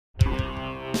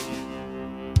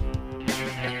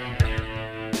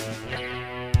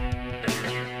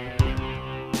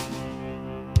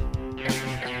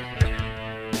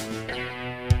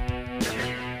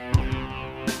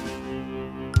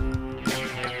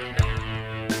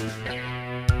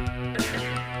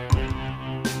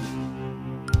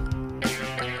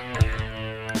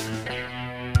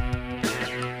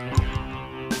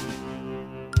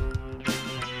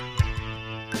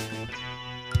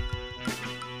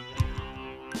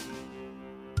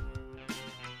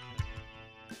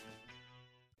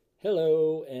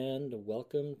Hello and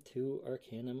welcome to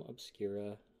Arcanum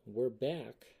Obscura. We're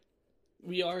back.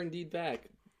 We are indeed back.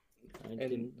 I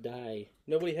didn't die.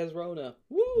 Nobody has Rona.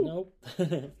 Woo! Nope.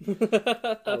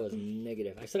 I was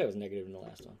negative. I said I was negative in the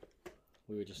last one.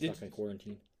 We were just stuck in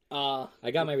quarantine. I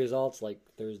got my results like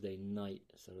Thursday night,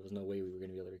 so there was no way we were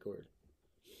going to be able to record.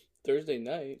 Thursday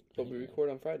night, but we record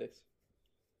on Fridays.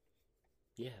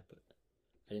 Yeah, but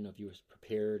I didn't know if you were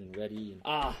prepared and ready.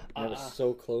 And I was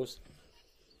so close.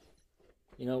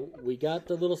 You know, we got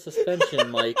the little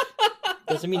suspension, Mike.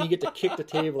 Doesn't mean you get to kick the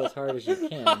table as hard as you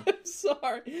can. I'm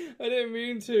sorry. I didn't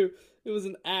mean to. It was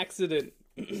an accident.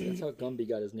 That's how Gumby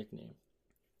got his nickname.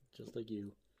 Just like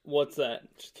you. What's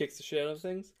that? Just kicks the shit out of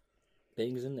things?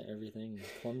 Bangs into everything. And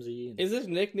clumsy. And... Is his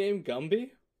nickname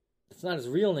Gumby? It's not his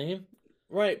real name.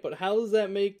 Right, but how does that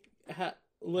make... I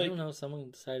don't know. Someone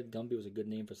decided Gumby was a good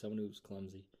name for someone who was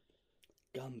clumsy.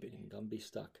 Gumby. And Gumby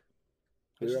stuck.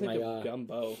 I just think of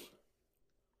Gumbo.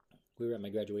 We were at my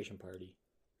graduation party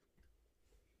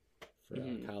for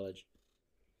college,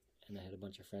 and I had a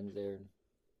bunch of friends there. And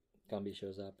Gumby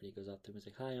shows up, and he goes up to him and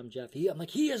he's like, "Hi, I'm Jeff." I'm like,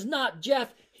 "He is not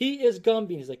Jeff. He is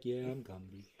Gumby." And he's like, "Yeah, I'm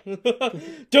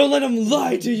Gumby." Don't let him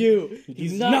lie to you.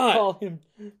 He's not. Call him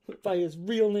by his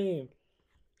real name.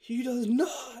 He does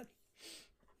not.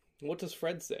 What does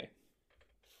Fred say?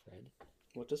 Fred?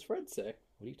 What does Fred say?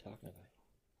 What are you talking about?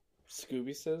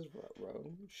 Scooby says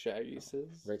Ruh-roh. Shaggy says...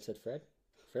 Fred said Fred?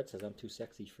 Fred says I'm too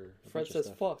sexy for Fred says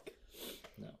fuck.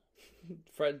 No.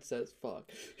 Fred says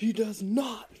fuck. He does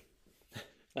not.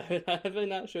 Have I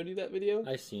not showed you that video?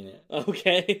 I've seen it.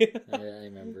 Okay. I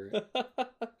remember it.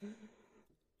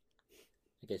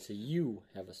 Okay, so you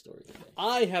have a story today.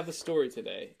 I have a story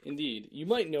today. Indeed. You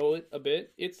might know it a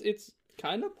bit. It's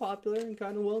kind of popular and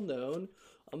kind of well known.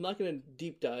 I'm not going to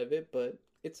deep dive it, but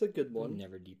it's a good one.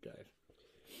 Never deep dive.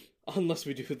 Unless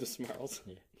we do the Smarls.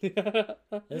 Yeah.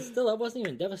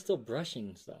 That was still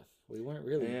brushing stuff. We weren't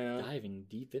really diving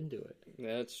deep into it.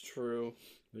 That's true.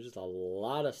 It was just a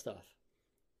lot of stuff.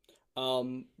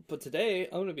 But today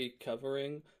I'm going to be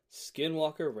covering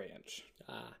Skinwalker Ranch.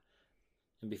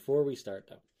 And before we start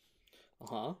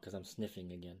though, because I'm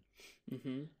sniffing again.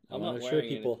 I want to assure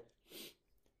people,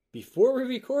 before we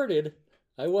recorded,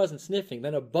 I wasn't sniffing.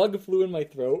 Then a bug flew in my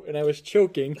throat, and I was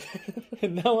choking,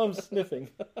 and now I'm sniffing.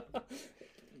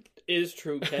 Is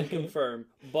true, can confirm.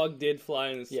 Bug did fly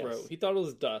in his throat. He thought it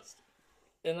was dust.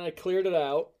 And I cleared it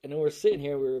out, and then we're sitting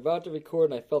here, we were about to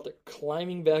record, and I felt it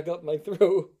climbing back up my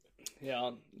throat.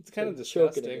 Yeah, it's kind of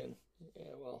disgusting. Again.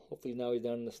 Yeah, well, hopefully now he's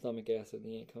down in the stomach acid,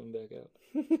 and he ain't coming back out.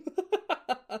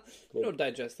 You don't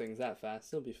digest things that fast.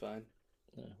 He'll be fine.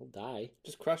 Yeah, he'll die.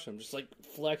 Just crush him. Just,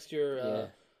 flex your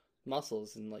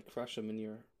muscles and, crush them in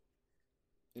your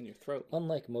throat.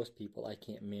 Unlike most people, I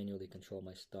can't manually control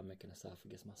my stomach and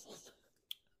esophagus muscles.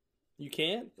 You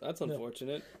can't? That's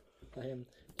unfortunate. No, I am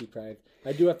deprived.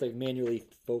 I do have to manually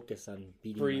focus on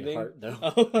breathing my heart, though.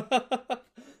 Oh.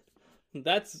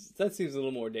 That seems a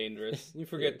little more dangerous. You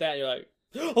forget that, you're like,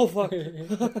 oh, fuck.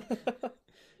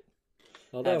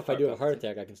 Although, if I do have a heart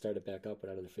attack, I can start it back up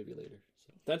without a defibrillator.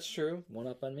 So. That's true. One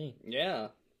up on me. Yeah.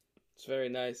 It's very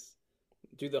nice.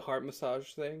 Do the heart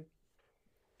massage thing.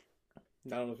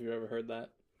 I don't know if you've ever heard that.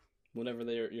 Whenever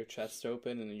your chest's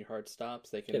open and your heart stops,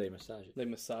 they massage it. They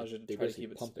massage it to they try to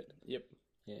keep it... pump it. Yep.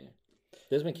 Yeah.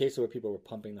 There's been cases where people were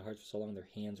pumping the heart for so long their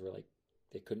hands were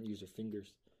they couldn't use their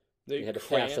fingers. They had to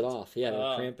pass it off. Yeah, they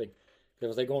were cramping. It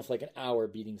was going for an hour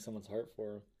beating someone's heart for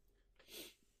them.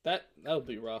 That would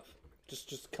be rough.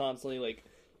 Just constantly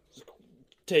just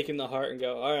taking the heart and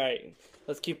go, all right,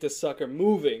 let's keep this sucker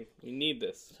moving. We need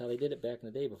this. That's how they did it back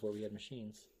in the day before we had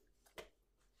machines.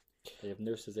 They have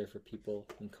nurses there for people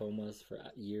in comas for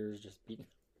years just beating.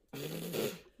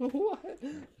 What?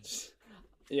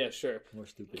 Yeah, sure. More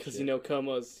stupid because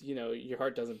comas, your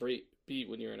heart doesn't beat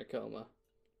when you're in a coma.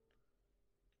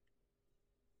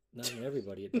 Not in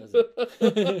everybody, it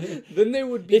doesn't. Then they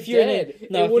would be dead.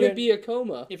 It wouldn't be a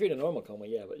coma. If you're in a normal coma,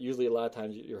 yeah, but usually a lot of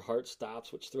times your heart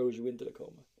stops, which throws you into the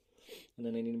coma. And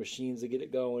then they need machines to get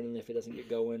it going, and if it doesn't get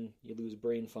going, you lose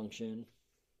brain function.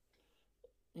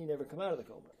 You never come out of the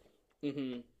coma.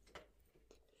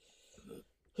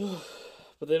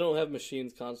 But they don't have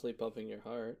machines constantly pumping your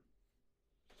heart.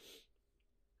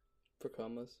 For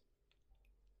comas.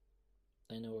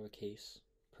 I know of a case,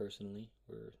 personally,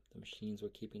 where the machines were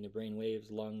keeping the brain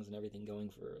waves, lungs, and everything going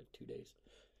for 2 days.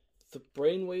 The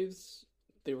brain waves?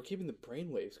 They were keeping the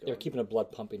brain waves going? They were keeping the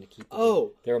blood pumping to keep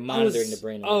they were monitoring the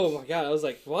brain waves. Oh my god, I was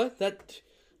like, what?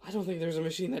 I don't think there's a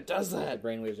machine that does that. The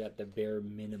brain waves at the bare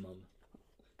minimum.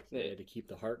 So they had to keep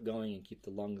the heart going and keep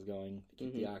the lungs going, to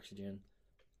keep the oxygen.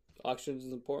 Oxygen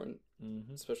is important,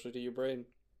 especially to your brain.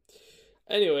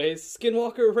 Anyways,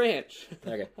 Skinwalker Ranch.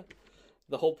 Okay.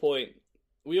 The whole point.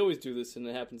 We always do this, and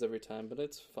it happens every time, but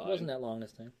it's fine. It wasn't that long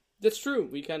this time. That's true.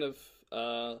 We kind of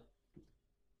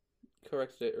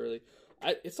corrected it early.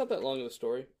 It's not that long of a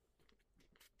story.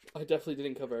 I definitely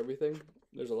didn't cover everything.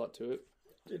 There's a lot to it.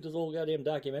 Dude, there's a whole goddamn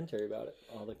documentary about it.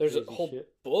 All the There's a crazy whole shit.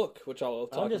 book, which I'll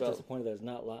talk I'm just about. disappointed there's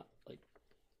not a lot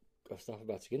of stuff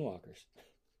about skinwalkers.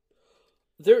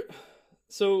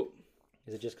 So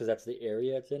Is it just because that's the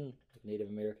area it's in, like Native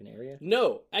American area?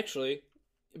 no, actually,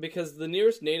 because the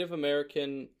nearest Native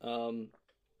American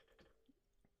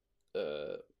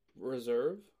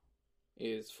reserve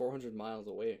is 400 miles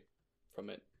away from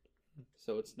it,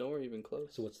 so it's nowhere even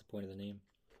close. So what's the point of the name?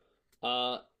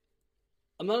 I'm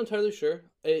not entirely sure.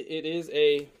 It is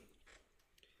a.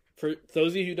 For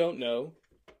those of you who don't know,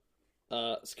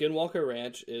 Skinwalker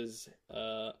Ranch is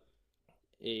a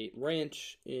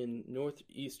ranch in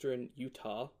northeastern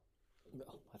Utah.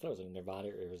 Oh, I thought it was like Nevada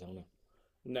or Arizona.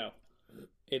 No,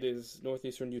 it is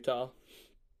northeastern Utah.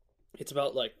 It's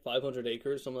about like 500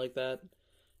 acres, something like that.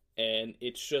 And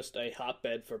it's just a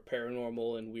hotbed for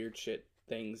paranormal and weird shit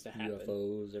things to happen.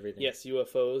 UFOs, everything. Yes,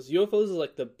 UFOs. UFOs is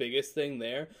like the biggest thing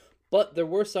there. But there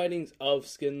were sightings of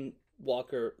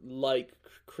Skinwalker-like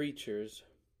creatures.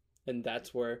 And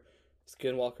that's where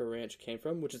Skinwalker Ranch came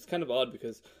from, which is kind of odd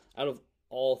because out of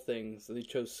all things, they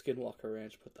chose Skinwalker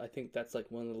Ranch. But I think that's like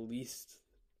one of the least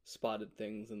spotted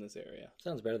things in this area.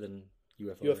 Sounds better than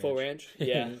UFO Ranch?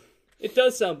 Yeah. It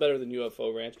does sound better than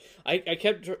UFO Ranch. I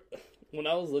kept... When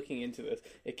I was looking into this,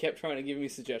 it kept trying to give me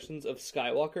suggestions of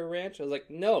Skywalker Ranch. I was like,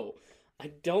 no,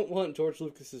 I don't want George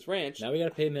Lucas's ranch. Now we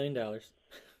gotta pay $1 million.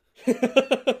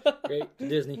 Great.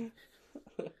 Disney.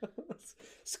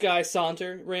 Sky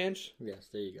Saunter Ranch. Yes,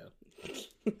 there you go.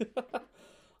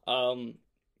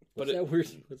 What's that word?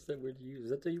 What's that word you use? Is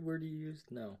that the word you used?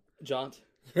 No. Jaunt.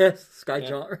 Yes, Sky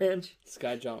Jaunt Ranch.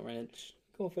 Sky Jaunt Ranch.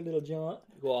 Go for a little jaunt.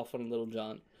 Go off on a little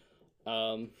jaunt.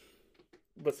 But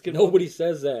nobody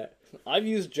says that. I've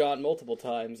used jaunt multiple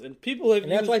times, and people have.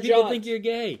 And that's used why people jaunt. think you're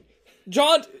gay.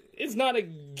 Jaunt is not a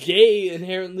gay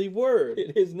inherently word.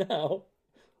 It is now.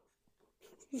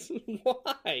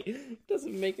 Why? It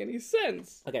doesn't make any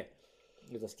sense. Okay,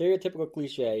 there's a stereotypical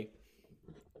cliche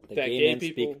that That gay gay men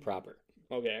people- speak proper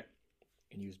Okay.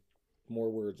 and use more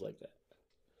words like that.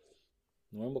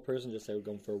 Normal person just say we're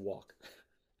going for a walk,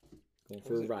 going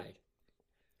for a ride.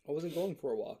 I wasn't going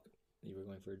for a walk. You were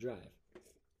going for a drive.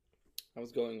 I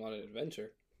was going on an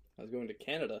adventure. I was going to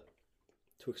Canada.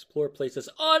 To explore places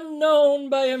unknown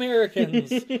by Americans.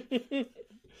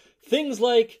 Things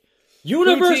like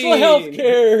universal health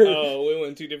care. Oh, we went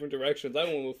in two different directions. I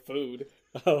went with food.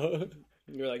 Oh.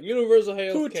 You're like, universal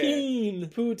health care. Poutine.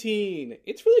 Poutine.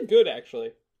 It's really good,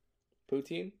 actually.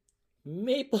 Poutine?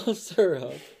 Maple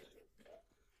syrup.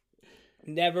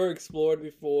 Never explored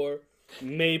before.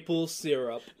 Maple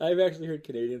syrup. I've actually heard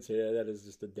Canadians say that is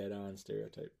just a dead-on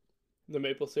stereotype. The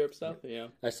maple syrup stuff? Yeah.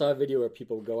 I saw a video where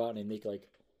people would go out and they'd make like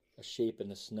a shape in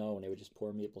the snow and they would just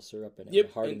pour maple syrup in it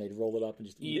Yep, hard and and they'd roll it up and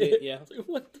just eat it, yeah. It's like,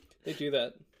 what? They do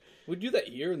that. We do that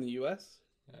here in the U.S.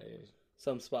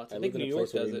 Some spots. I think New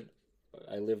York does it.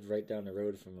 I lived right down the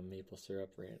road from a maple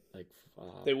syrup ranch.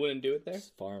 They wouldn't do it there?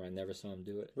 Farm. I never saw them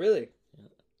do it. Really? Yeah.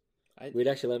 We'd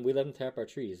let them tap our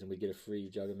trees and we'd get a free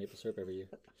jug of maple syrup every year.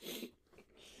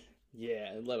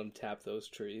 Yeah, and let them tap those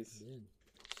trees. Yeah.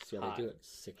 See how they do it.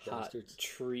 Sick bastards.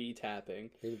 Tree tapping.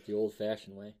 They do it the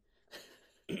old-fashioned way.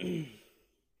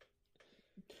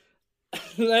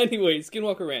 Anyway,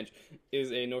 Skinwalker Ranch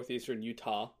is a northeastern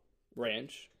Utah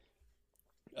ranch.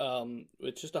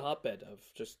 It's just a hotbed of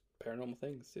just paranormal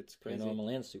things. It's crazy.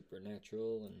 Paranormal and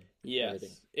supernatural and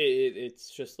everything. It's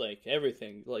just like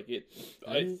everything. Like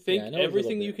I think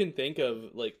everything you can think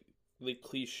of, like the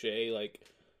cliche, like.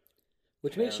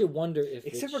 Which makes you wonder if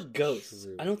except it's for ghosts.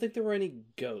 true. I don't think there were any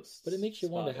ghosts. But it makes you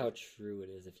wonder how true it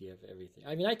is if you have everything.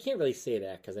 I mean, I can't really say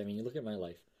that because you look at my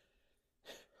life.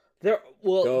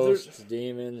 Ghosts,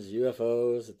 demons,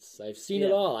 UFOs. I've seen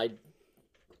it all.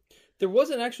 There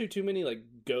wasn't actually too many like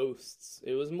ghosts.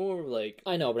 It was more like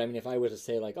I know, but I mean, if I was to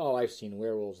say like, oh, I've seen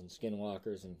werewolves and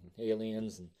skinwalkers and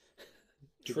aliens and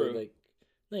true, like,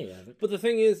 no, you haven't. But the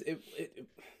thing is, it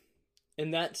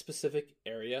in that specific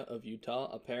area of Utah,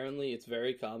 apparently it's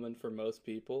very common for most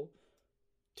people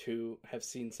to have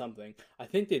seen something. I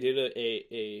think they did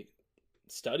a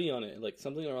study on it, like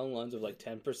something along the lines of like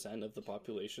 10% of the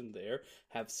population there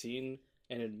have seen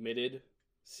and admitted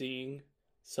seeing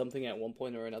something at one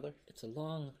point or another. It's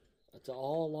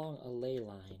all along a ley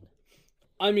line.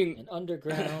 I mean, and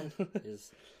underground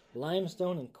is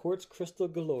limestone and quartz crystal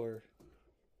galore.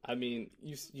 I mean,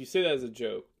 you say that as a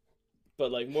joke.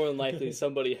 but like more than likely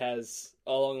somebody has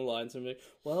along the lines of,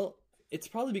 well, it's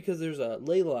probably because there's a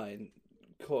ley line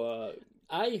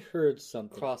I heard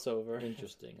something crossover.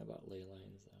 interesting about ley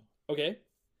lines, though. Okay.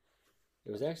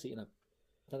 It was actually in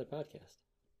another podcast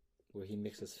where he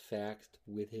mixes facts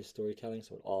with his storytelling,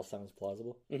 so it all sounds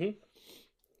plausible. Mm-hmm.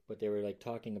 But they were like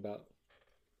talking about,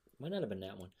 might not have been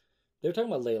that one. They were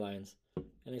talking about ley lines,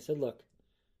 and they said, look,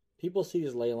 people see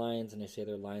these ley lines and they say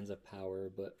they're lines of power,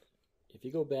 but if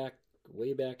you go back,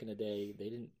 way back in the day, they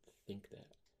didn't think that.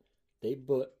 They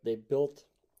built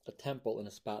a temple in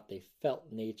a spot they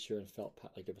felt nature and felt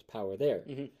like there was power there.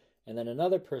 Mm-hmm. And then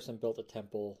another person built a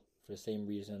temple for the same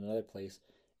reason in another place.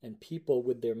 And people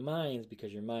with their minds,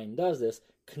 because your mind does this,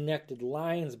 connected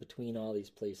lines between all these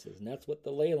places. And that's what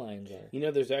the ley lines are. You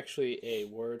know, there's actually a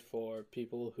word for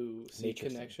people who see Matrixing.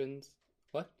 connections.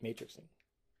 What? Matrixing.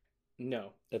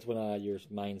 No. That's when your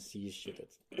mind sees shit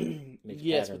that makes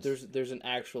yes, patterns. but there's an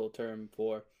actual term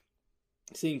for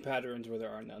seeing patterns where there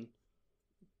are none.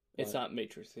 It's not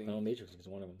matrixing. No, matrixing is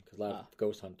one of them. Because a lot of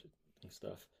ghost hunting and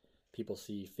stuff, people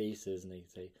see faces and they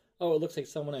say, oh, it looks like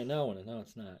someone I know, and no,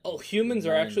 it's not. Oh, humans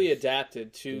are actually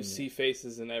adapted to see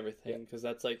faces and everything, because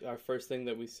that's like our first thing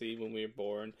that we see when we were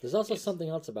born. There's also something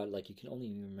else about it, like you can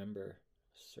only remember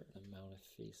a certain amount of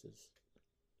faces.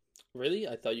 Really?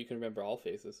 I thought you can remember all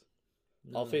faces.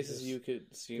 No, all faces you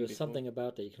could see. There's something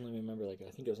about that you can only remember, like, I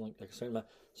think it was like a certain amount.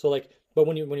 So, like, but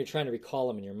when you're trying to recall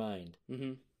them in your mind,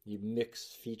 mm-hmm. you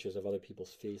mix features of other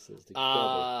people's faces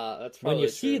together. That's probably when you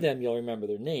true. see them, you'll remember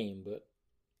their name, but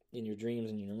in your dreams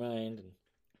and in your mind, and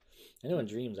I know in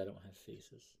dreams I don't have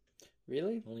faces.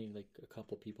 Really? Only like a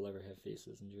couple people ever have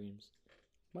faces in dreams.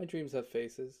 My dreams have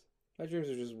faces. My dreams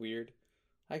are just weird.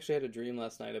 I actually had a dream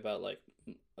last night about like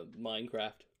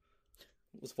Minecraft.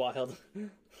 It was wild.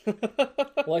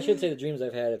 Well, I should say the dreams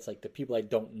I've had, it's like the people I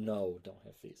don't know don't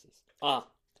have faces. The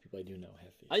people I do know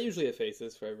have faces. I usually have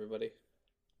faces for everybody.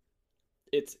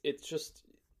 It's just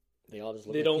they all just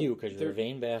look like you because you're a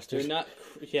vain bastard. They're not.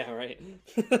 Yeah, right.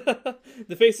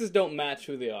 The faces don't match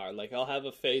who they are. Like, I'll have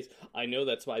a face. I know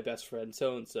that's my best friend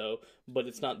so and so, but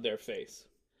it's not their face.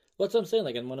 Well, that's what I'm saying.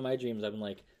 Like in one of my dreams, I've been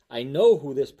like, I know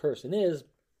who this person is,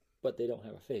 but they don't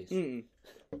have a face. Mm.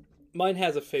 Mine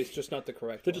has a face, just not the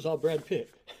correct They're one. just all Brad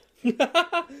Pitt.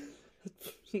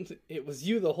 It was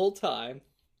you the whole time.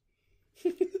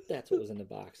 That's what was in the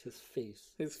box. His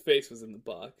face. His face was in the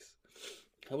box.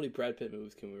 How many Brad Pitt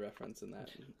movies can we reference in that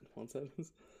one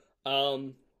sentence?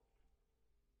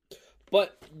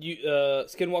 But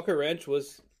Skinwalker Ranch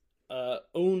was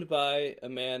owned by a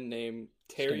man named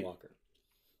Terry. Skinwalker.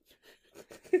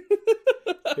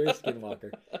 Terry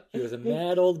Skinwalker. He was a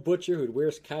mad old butcher who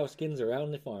wears cow skins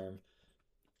around the farm.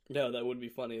 No, that would be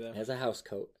funny though. Has a house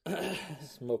coat,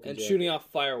 smoking and jacket. shooting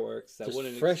off fireworks. That just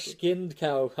wouldn't fresh skinned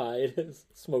cow hide,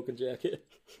 smoking jacket.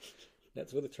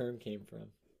 That's where the term came from.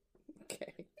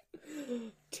 Okay.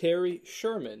 Terry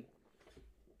Sherman.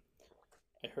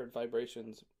 I heard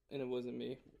vibrations, and it wasn't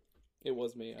me. It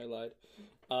was me. I lied.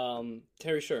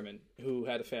 Terry Sherman, who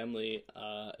had a family,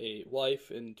 a wife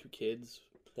and 2 kids.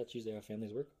 That's usually how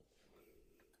families work.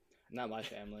 Not my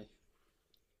family.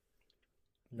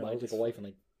 No, I was like a wife and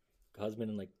like a husband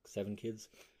and like 7 kids.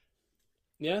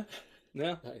 Yeah.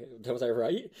 Yeah. Was I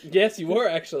right? Yes, you were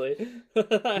actually. You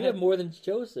have more than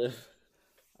Joseph.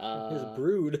 His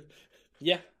brood.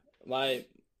 Yeah.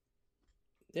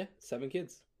 7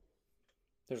 kids.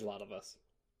 There's a lot of us.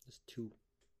 There's 2.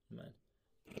 Man.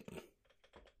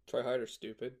 Try harder,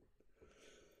 stupid.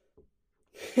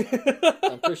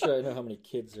 I'm pretty sure I know how many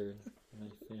kids are in my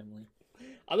family.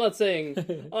 I'm not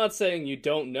saying you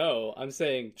don't know. I'm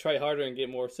saying try harder and get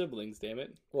more siblings, damn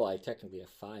it. Well, I technically have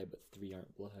 5, but 3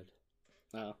 aren't blood.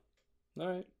 Oh.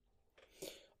 Alright.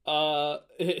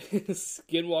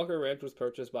 Skinwalker Ranch was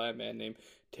purchased by a man named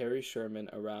Terry Sherman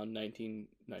around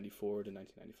 1994 to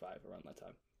 1995, around that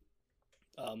time.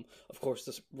 Of course,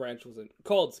 this ranch was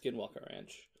called Skinwalker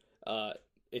Ranch.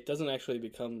 It doesn't actually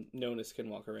become known as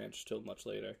Skinwalker Ranch till much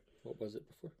later. What was it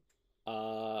before?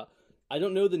 I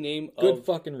don't know the name Good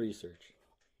fucking research.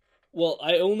 Well,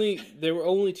 there were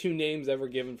only 2 names ever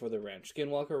given for the ranch.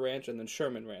 Skinwalker Ranch and then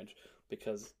Sherman Ranch,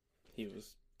 because he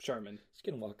was Sherman.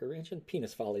 Skinwalker Ranch and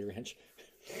Penis Folly Ranch.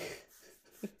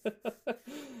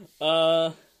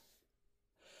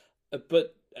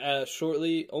 But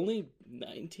shortly, only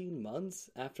 19 months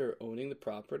after owning the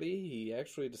property, he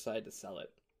actually decided to sell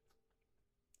it.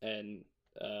 And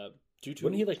due to...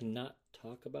 Wouldn't he, like, not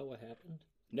talk about what happened?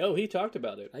 No, he talked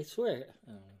about it. I swear.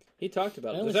 I don't know. He talked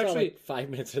about it. I only saw, like, 5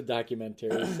 minutes of the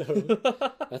documentary, so...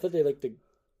 I thought they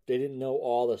didn't know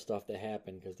all the stuff that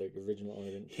happened, because the original owner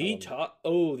didn't tell them.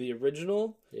 Oh, the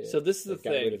original? Yeah, so this is the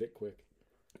got thing. rid of it quick.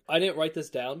 I didn't write this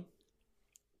down,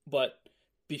 but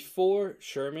before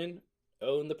Sherman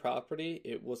owned the property,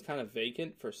 it was kind of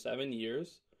vacant for 7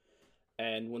 years.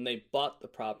 And when they bought the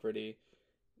property,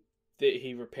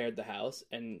 he repaired the house,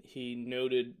 and he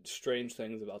noted strange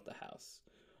things about the house.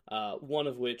 One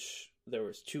of which, there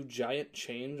was 2 giant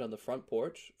chains on the front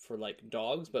porch for like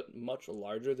dogs, but much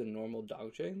larger than normal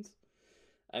dog chains.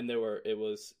 And it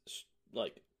was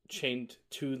like chained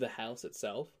to the house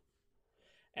itself.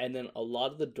 And then a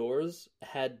lot of the doors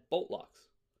had bolt locks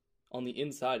on the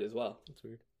inside as well. That's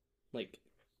weird. Like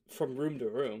from room to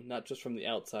room, not just from the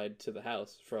outside to the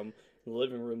house, from the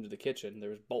living room to the kitchen, there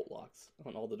was bolt locks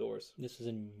on all the doors. This is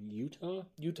in Utah?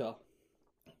 Utah.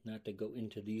 Not to go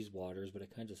into these waters, but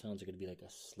it kind of sounds like it'd be like a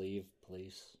slave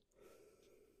place.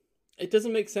 It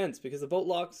doesn't make sense because the bolt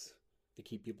locks... To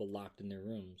keep people locked in their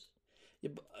rooms.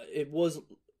 It was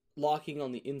locking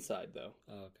on the inside, though.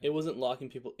 Oh, okay. It wasn't locking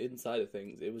people inside of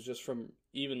things. It was just from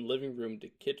even living room to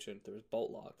kitchen, there was bolt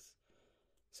locks.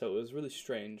 So it was really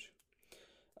strange.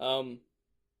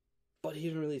 But he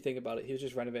didn't really think about it. He was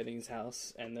just renovating his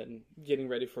house and then getting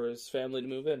ready for his family to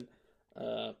move in.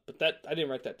 But that I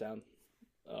didn't write that down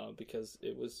because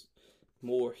it was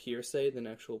more hearsay than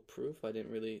actual proof. I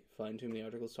didn't really find too many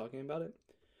articles talking about it.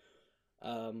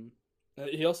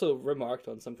 He also remarked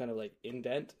on some kind of like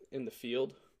indent in the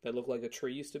field that looked like a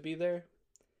tree used to be there,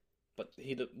 but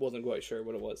he wasn't quite sure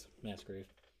what it was. Mass grave.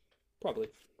 Probably.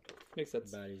 Makes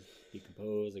sense. Bodies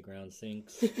decompose, the ground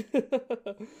sinks.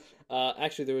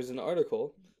 Actually, there was an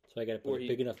article. So I got to put a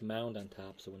big enough mound on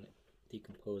top so when it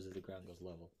decomposes, the ground goes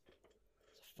level.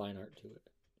 It's fine art to it.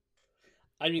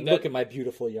 I mean, look at my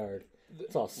beautiful yard.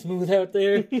 It's all smooth out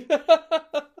there.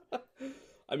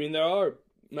 I mean, there are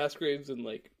mass graves in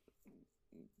like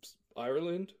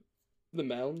Ireland, the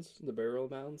mounds, the burial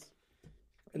mounds,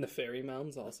 and the fairy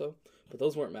mounds also. But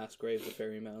those weren't mass graves, the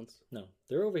fairy mounds. No,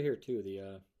 they're over here too.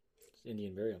 The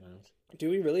Indian burial mounds. Do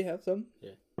we really have some?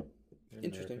 Yeah.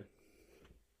 Interesting.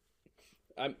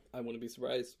 I wouldn't be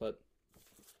surprised, but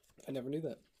I never knew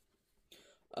that.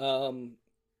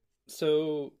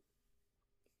 So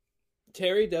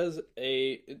Terry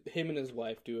him and his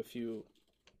wife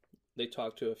they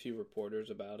talk to a few reporters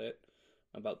about the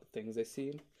things they've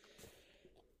seen.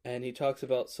 And he talks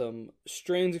about some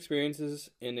strange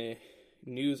experiences in a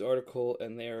news article,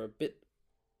 and they are a bit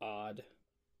odd.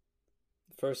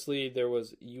 Firstly, there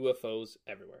was UFOs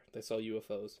everywhere. They saw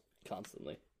UFOs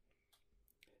constantly.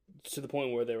 To the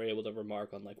point where they were able to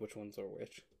remark on like which ones are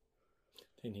which.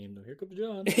 They named them. Here comes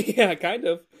John. Yeah, kind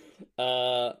of.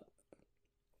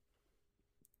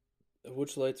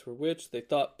 Which lights were which? They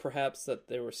thought perhaps that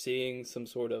they were seeing some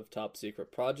sort of top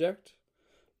secret project,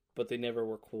 but they never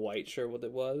were quite sure what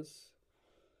it was.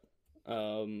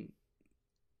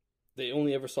 They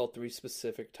only ever saw 3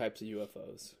 specific types of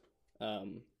UFOs.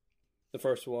 The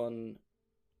first one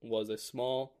was a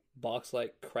small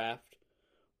box-like craft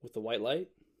with a white light.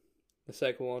 The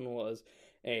second one was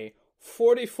a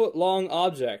 40-foot-long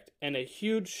object and a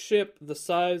huge ship the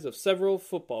size of several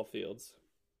football fields.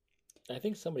 I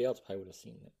think somebody else probably would have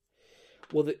seen it.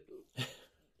 Well,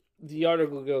 the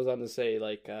article goes on to say,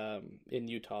 like, in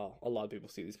Utah, a lot of people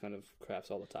see these kind of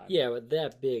crafts all the time. Yeah, but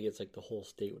that big, it's like the whole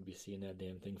state would be seeing that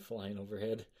damn thing flying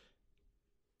overhead.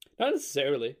 Not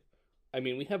necessarily. I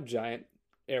mean, we have giant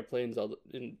airplanes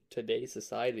in today's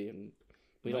society, and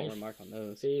we don't remark on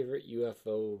those. Favorite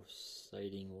UFO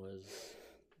sighting was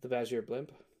the Vazir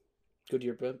blimp.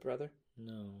 Goodyear blimp, rather.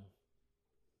 No.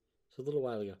 It's a little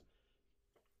while ago.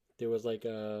 There was like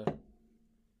an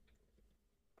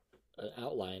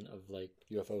outline of like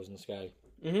UFOs in the sky.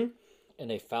 Mm-hmm. And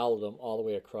they followed them all the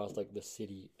way across like the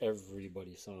city.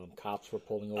 Everybody saw them. Cops were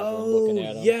pulling over and looking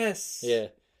at them. Yes. Yeah.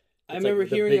 I remember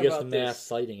hearing about this. The biggest mass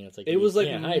sighting. And it's like it was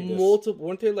like multiple.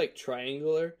 Weren't they like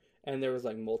triangular? And there was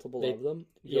like multiple of them.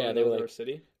 Yeah, they were like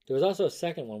city. There was also a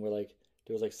second one where like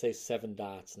there was like say 7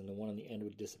 dots, and the one on the end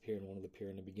would disappear, and one would appear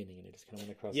in the beginning, and it just kind of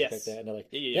went across like that. And they're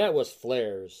like, that was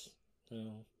flares.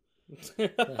 No, that's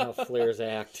not how flares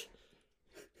act.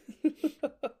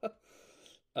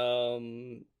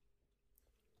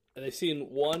 They've seen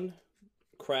one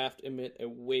craft emit a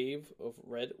wave of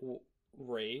red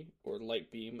ray or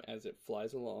light beam as it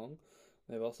flies along.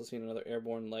 They've also seen other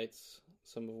airborne lights,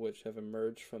 some of which have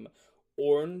emerged from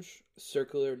orange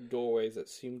circular doorways that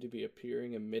seem to be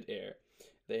appearing in midair.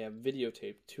 They have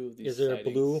videotaped 2 of these Is there sightings.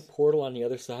 A blue portal on the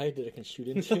other side that it can shoot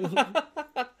into?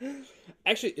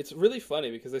 Actually, it's really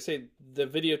funny because they say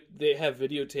they have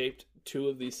videotaped 2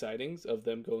 of these sightings of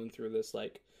them going through this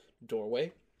like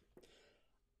doorway.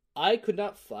 I could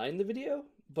not find the video,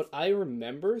 but I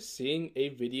remember seeing a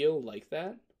video like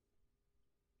that.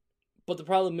 But the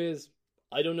problem is,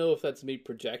 I don't know if that's me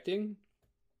projecting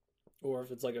or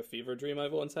if it's like a fever dream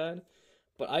I've once had,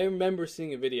 but I remember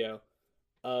seeing a video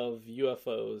of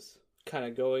UFOs kind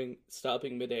of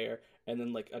stopping midair, and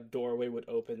then like a doorway would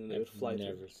open and they would fly through.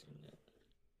 I've never seen that.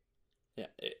 Yeah,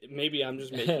 maybe I'm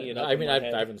just making it up. I mean, I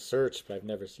haven't searched, but I've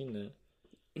never seen that.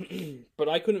 But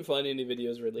I couldn't find any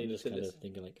videos I'm related just to kind this. of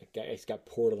thinking like a guy's got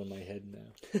Portal in my head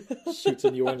now. Shoots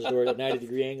in the orange door at a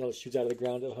 90-degree angle, shoots out of the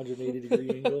ground at a 180-degree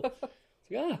angle.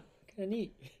 It's like, kind of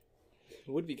neat. It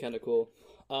would be kind of cool.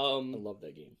 I love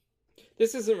that game.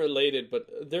 This isn't related, but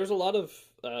there's a lot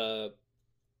of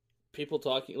people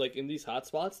talking, like in these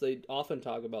hotspots, they often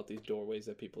talk about these doorways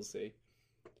that people see.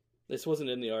 This wasn't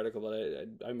in the article,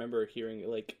 but I remember hearing,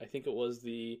 like, I think it was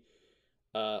the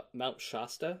Mount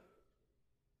Shasta.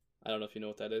 I don't know if you know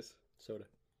what that is. Soda.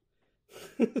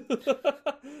 Word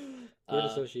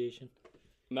association.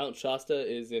 Mount Shasta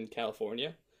is in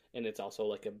California, and it's also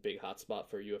like a big hotspot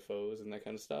for UFOs and that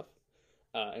kind of stuff.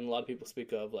 And a lot of people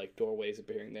speak of like doorways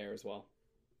appearing there as well.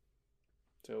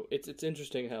 So it's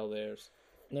interesting how there's...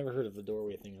 Never heard of the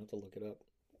doorway thing. I'll have to look it up.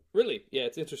 Really? Yeah,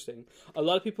 it's interesting. A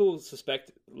lot of people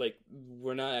suspect like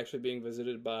we're not actually being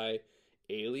visited by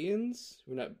aliens.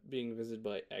 We're not being visited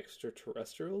by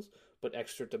extraterrestrials, but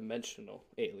extra-dimensional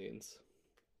aliens.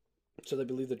 So they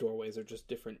believe the doorways are just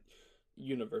different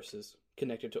universes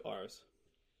connected to ours.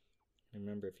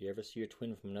 Remember, if you ever see your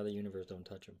twin from another universe, don't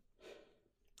touch him.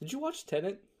 Did you watch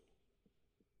Tenet?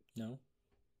 No.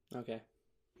 Okay.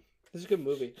 It's a good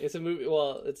movie. It's a movie.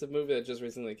 Well, it's a movie that just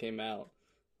recently came out.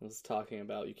 It was talking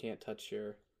about you can't touch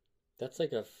your... That's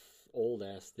like a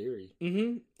old-ass theory.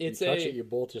 Mm-hmm. You touch it, you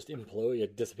both just implode, you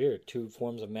disappear. Two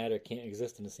forms of matter can't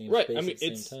exist in the same space I mean, at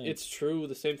the same time. It's true.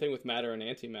 The same thing with matter and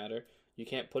antimatter. You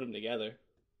can't put them together.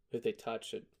 If they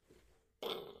touch it...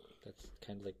 That's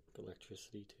kind of like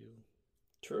electricity, too.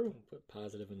 True. Put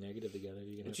positive and negative together.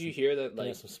 Did you hear that?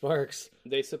 Like some sparks.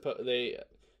 They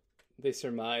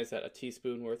surmise that a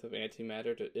teaspoon worth of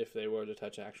antimatter, if they were to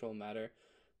touch actual matter,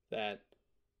 that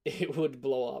it would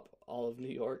blow up all of New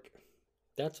York.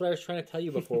 That's what I was trying to tell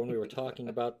you before when we were talking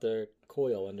about the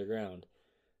coil underground.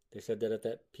 They said that at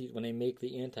that piece, when they make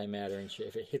the antimatter and shit,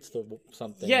 if it hits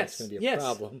something, it's going to be a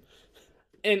problem.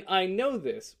 And I know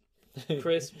this,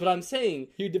 Chris, but I'm saying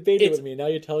you debated with me. Now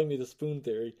you're telling me the spoon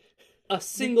theory. A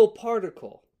single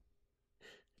particle.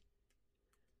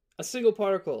 A single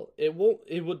particle. It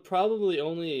would probably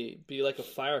only be like a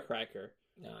firecracker.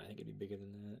 No, I think it'd be bigger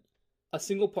than that. A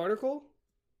single particle?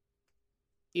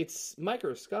 It's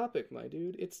microscopic, my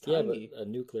dude. It's tiny. Yeah, but a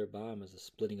nuclear bomb is a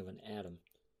splitting of an atom.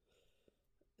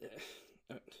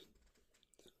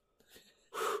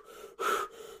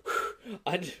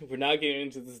 We're not getting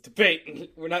into this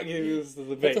debate. We're not getting into this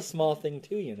debate. That's a small thing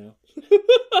too, you know.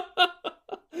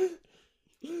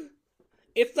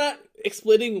 It's not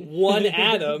splitting one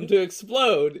atom to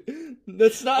explode.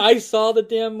 That's not. I saw the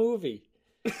damn movie.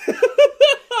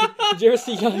 Did you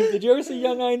ever see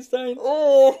Young Einstein?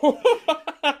 Oh,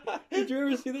 did you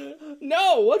ever see that?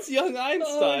 No. What's Young Einstein?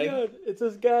 Oh my God. It's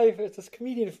this guy. It's this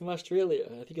comedian from Australia.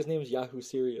 I think his name is Yahoo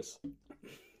Serious.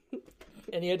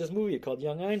 And he had this movie called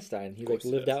Young Einstein. He like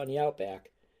lived out in the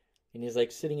outback, and he's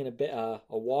like sitting in a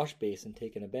wash basin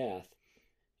taking a bath.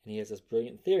 And he has this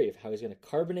brilliant theory of how he's going to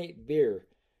carbonate beer.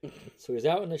 So he's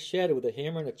out in the shed with a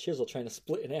hammer and a chisel trying to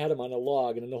split an atom on a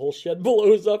log, and then the whole shed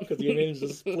blows up because he managed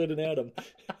to split an atom.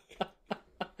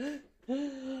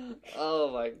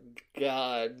 Oh my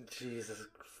God. Jesus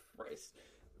Christ.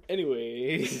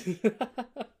 Anyways.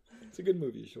 It's a good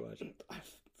movie. You should watch it. I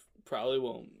probably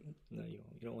won't. No, you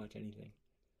won't. You don't watch anything.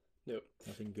 Nope.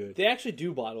 Nothing good. They actually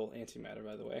do bottle antimatter,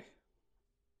 by the way.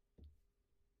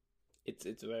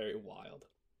 It's very wild.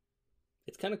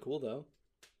 It's kind of cool, though.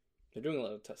 They're doing a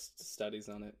lot of studies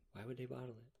on it. Why would they bottle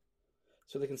it?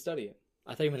 So they can study it.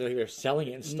 I thought you meant like they're selling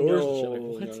it in stores and shit. Like,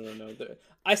 what? No.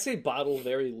 I say bottle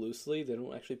very loosely. They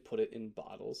don't actually put it in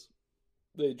bottles.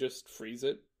 They just freeze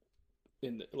it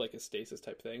in like a stasis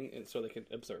type thing, and so they can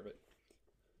observe it.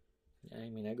 I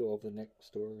mean, I go over the next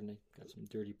store and they got some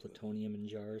dirty plutonium in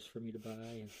jars for me to buy.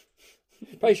 And...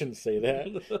 Probably shouldn't say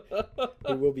that.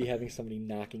 We will be having somebody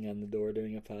knocking on the door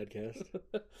during a podcast.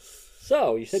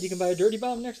 So, you said you can buy a dirty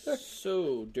bomb next door?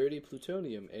 So, dirty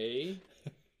plutonium, eh?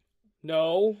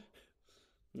 No.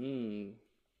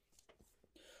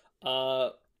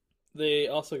 They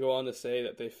also go on to say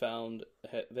that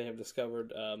they have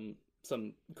discovered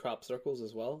some crop circles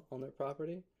as well on their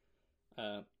property.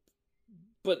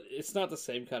 But it's not the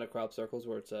same kind of crop circles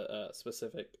where it's a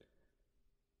specific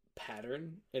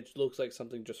pattern. It looks like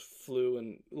something just flew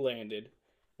and landed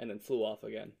and then flew off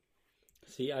again.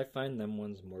 See, I find them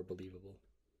ones more believable.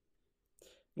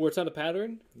 Where it's not a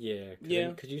pattern? Yeah. Yeah.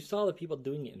 Because you saw the people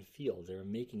doing it in fields. They were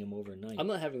making them overnight. I'm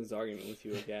not having this argument with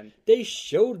you again. They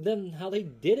showed them how they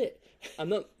did it. I'm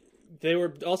not. They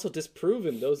were also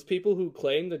disproven. Those people who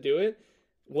claim to do it,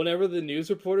 whenever the news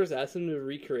reporters asked them to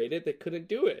recreate it, they couldn't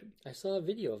do it. I saw a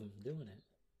video of them doing it.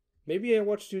 Maybe we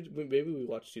watched two different.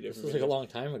 This was like a long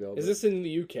time ago. Is this in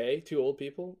the UK? Two old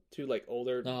people? Two like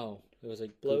older? No, it was a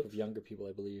group of younger people,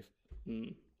 I believe. Hmm.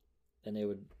 And they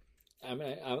would. I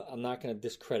mean, I'm not going to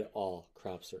discredit all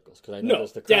crop circles because I No,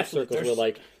 noticed the crop definitely. circles were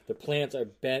like the plants are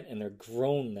bent and they're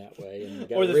grown that way, and you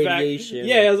got Or the radiation. fact,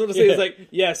 yeah, I was going to say, Yeah. it's like,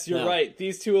 yes, you're No. right.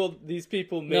 These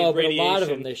people made No, but radiation. a lot of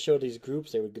them they showed these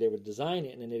groups. They would design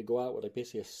it and then they'd go out with like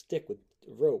basically a stick with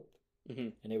rope, Mm-hmm.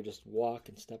 and they would just walk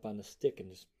and step on the stick and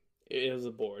just It was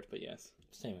a board, but yes.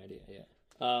 same idea.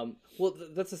 Yeah. Well,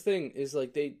 that's the thing is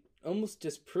like they almost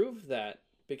disproved that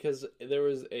because there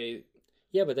was a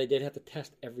Yeah, but they did have to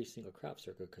test every single crop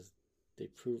circle because they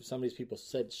proved some of these people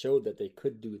showed that they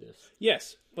could do this.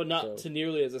 yes, but not So- to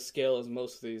nearly as a scale as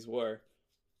most of these were.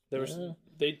 There was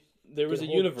Yeah. there was a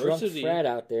Get whole drunk university. frat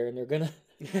out there, and they're gonna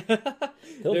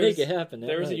they'll There's- make it happen.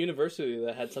 There was a night. university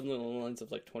that had something along the lines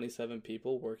of like 27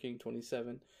 people working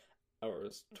 27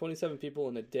 hours, 27 people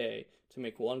in a day to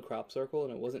make one crop circle,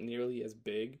 and it wasn't nearly as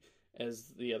big as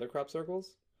the other crop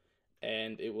circles.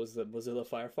 And it was the Mozilla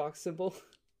Firefox symbol.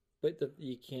 But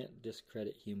you can't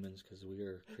discredit humans because we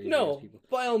are crazy No, people.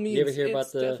 by all means, You ever hear about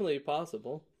it's the- definitely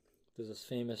possible. There's this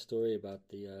famous story about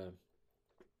the.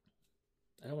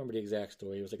 I don't remember the exact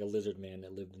story. It was like a lizard man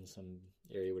that lived in some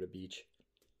area with a beach.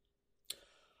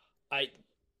 I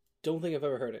don't think I've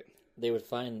ever heard it. They would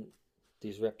find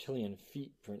these reptilian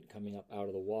feet print coming up out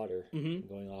of the water, Mhm.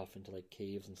 going off into like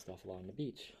caves and stuff along the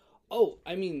beach. Oh,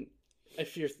 I mean,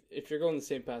 if you're going the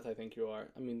same path, I think you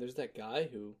are. I mean, there's that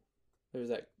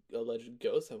alleged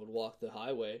ghost that would walk the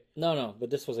highway. No, but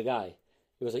this was a guy.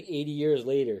 It was like 80 years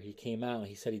later. He came out.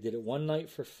 He said he did it one night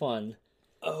for fun.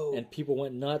 Oh, And people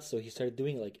went nuts, so he started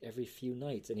doing it like every few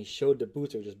nights. And he showed the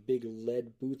boots. They were just big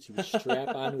lead boots. He would strap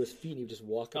onto his feet and he would just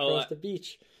walk across the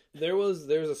beach. there's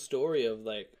a story of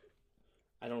like,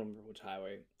 I don't remember which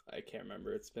highway. I can't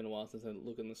remember. It's been a while since I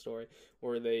looked in the story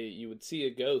where you would see a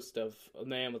ghost of a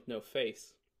man with no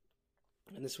face,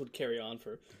 and this would carry on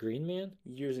for The Green Man?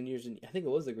 years and years. And I think it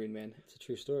was the Green Man. It's a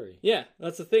true story. Yeah,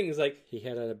 that's the thing. Is like, He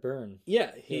had a burn.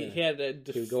 yeah, he Yeah. had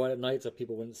a He would go out at night so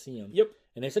people wouldn't see him. Yep.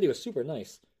 And they said he was super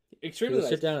nice. Extremely He would nice.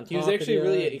 sit down and He was talk actually with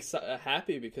you. really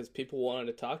happy because people wanted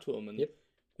to talk to him and Yep.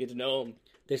 get to know him.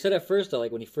 They said at first, though,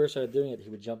 like when he first started doing it, he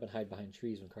would jump and hide behind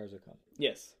trees when cars would come.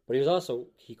 Yes, But he was also,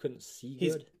 he couldn't see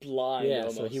he's good. blind. Yeah,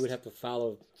 almost. so he would have to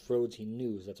follow roads he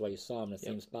knew. So that's why you saw him in the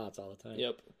same spots all the time.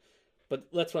 Yep. But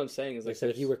that's what I'm saying is They like said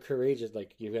if you were courageous,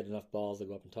 like you had enough balls to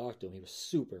go up and talk to him, he was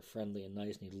super friendly and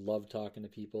nice, and he loved talking to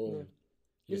people. Yeah. And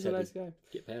he's you just a had nice to guy.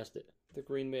 get past it. The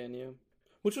Green Man, yeah.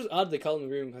 Which was odd they called him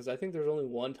the Green Man because I think there was only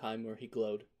one time where he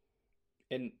glowed,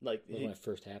 and like That was when it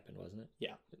first happened, wasn't it?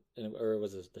 Yeah. Or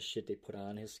was it the shit they put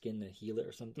on his skin to heal it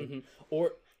or something? Mhm.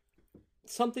 Or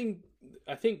something.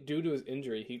 I think due to his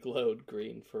injury, he glowed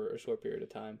green for a short period of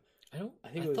time. I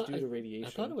think it was due to radiation. I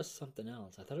thought it was something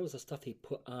else. I thought it was the stuff he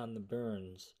put on the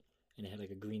burns, and it had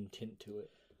like a green tint to it.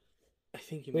 I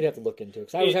think We'd have to look into it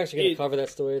because I was actually going to cover that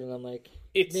story, and I'm like,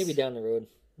 it's maybe down the road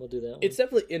we'll do that one. It's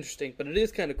definitely interesting, but it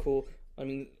is kind of cool. I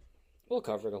mean, We'll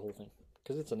cover the whole thing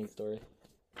because it's a neat story,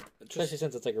 just, especially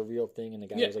since it's like a real thing, and the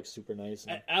guy Yeah. was like super nice.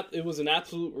 And... it was an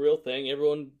absolute real thing.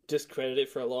 Everyone discredited it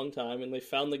for a long time, and they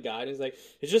found the guy, and he's like,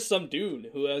 it's just some dude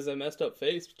who has a messed up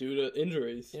face due to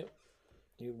injuries. Yep.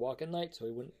 He would walk at night so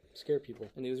he wouldn't scare people.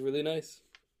 And he was really nice.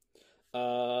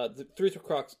 The three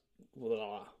crocs.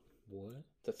 Blah. What?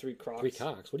 The three crocs. 3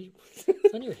 cocks? What do you?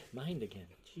 It's on your mind again.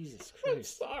 Jesus I'm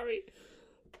Christ. sorry.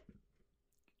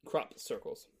 Crop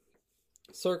circles.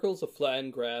 Circles of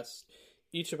flattened grass,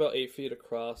 each about 8 feet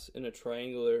across in a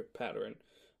triangular pattern,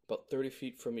 about 30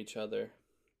 feet from each other.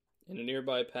 In a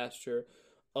nearby pasture,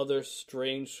 other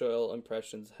strange soil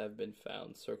impressions have been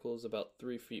found. Circles about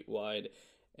 3 feet wide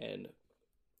and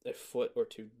a foot or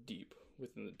two deep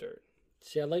within the dirt.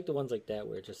 See, I like the ones like that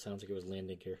where it just sounds like it was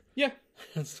landing here. Yeah.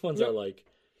 That's the ones Yep. I like.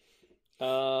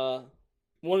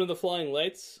 One of the flying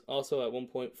lights also at one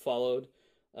point followed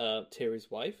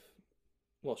Terry's wife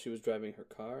while she was driving her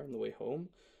car on the way home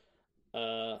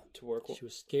to work. She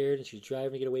was scared and she was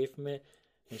driving to get away from it,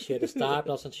 and she had to stop, and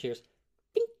all of a sudden she hears,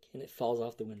 "Bink," and it falls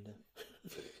off the window.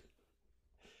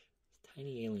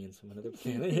 Tiny aliens from another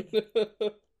planet.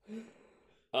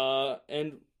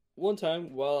 And one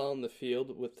time, while out in the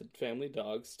field with the family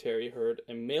dogs, Terry heard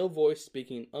a male voice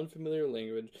speaking an unfamiliar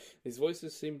language. These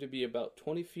voices seemed to be about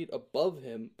 20 feet above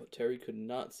him, but Terry could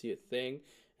not see a thing,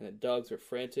 and the dogs were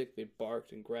frantic. They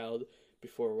barked and growled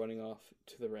before running off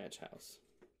to the ranch house.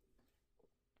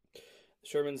 The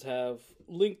Shermans have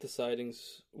linked the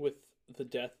sightings with the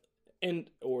death and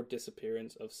or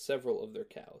disappearance of several of their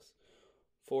cows.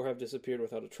 4 have disappeared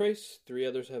without a trace. 3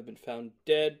 others have been found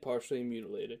dead, partially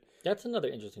mutilated. That's another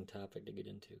interesting topic to get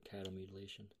into, cattle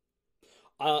mutilation.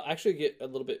 I'll actually get a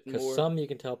little bit more... Because some you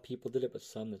can tell people did it, but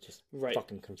some that's just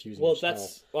fucking confusing. Well,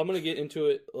 I'm going to get into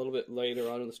it a little bit later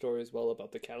on in the story as well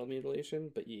about the cattle mutilation,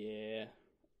 but yeah.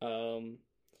 But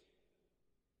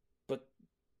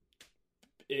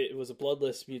it was a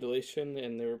bloodless mutilation,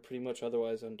 and they were pretty much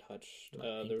otherwise untouched.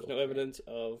 There was no evidence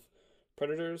of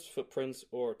predators, footprints,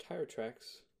 or tire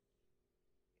tracks,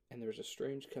 and there was a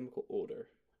strange chemical odor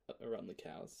around the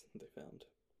cows that they found.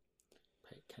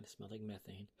 It kind of smelled like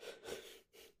methane.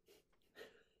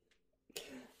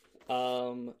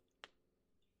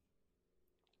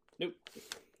 Nope.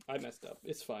 I messed up.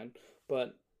 It's fine.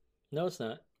 But no, it's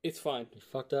not. It's fine. You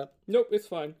fucked up. Nope, it's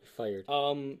fine. You're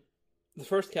fired. The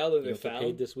first cow that they found...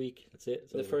 paid this week. That's it.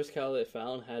 It's the over. first cow they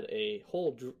found had a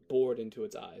hole bored into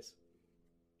its eyes.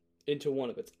 Into one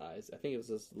of its eyes. I think it was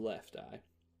its left eye.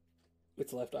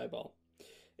 Its left eyeball.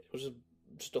 It was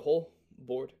just a hole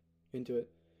bored into it.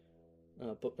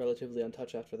 But relatively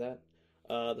untouched after that.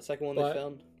 The second one they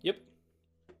found... Yep.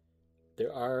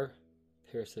 There are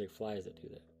parasitic flies that do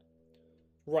that.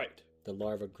 Right. The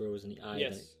larva grows in the eye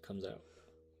and it comes out.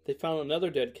 They found another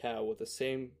dead cow with the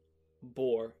same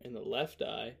bore in the left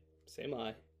eye. Same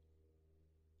eye.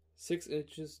 6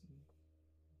 inches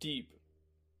deep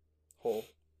hole.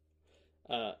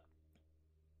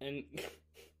 And...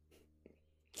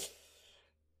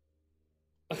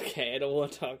 okay, I don't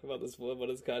want to talk about this one, but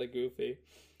it's kind of goofy.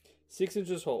 6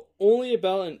 inches hole. Only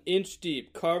about an inch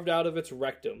deep, carved out of its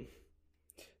rectum.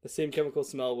 The same chemical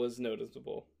smell was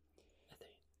noticeable.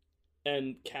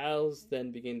 And cows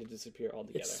then began to disappear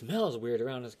altogether. It smells weird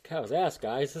around a cow's ass,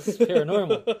 guys. This is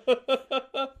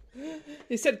paranormal.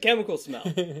 He said chemical smell.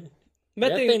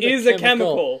 Methane is a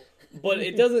chemical, but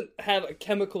it doesn't have a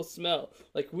chemical smell.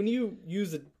 Like, when you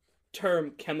use the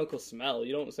term chemical smell,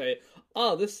 you don't say,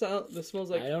 oh, this smells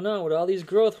like... I don't know, with all these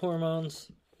growth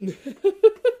hormones. This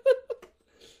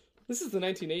is the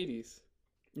 1980s.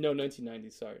 No,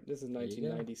 1990s, sorry. This is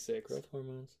 1996. Growth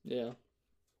hormones. Yeah.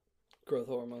 Growth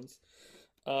hormones.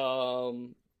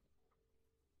 Some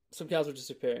cows are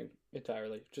disappearing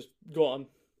entirely. Just gone.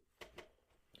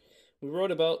 We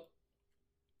rode about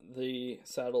the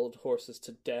saddled horses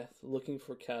to death, looking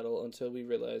for cattle until we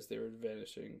realized they were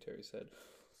vanishing, Terry said.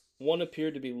 One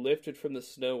appeared to be lifted from the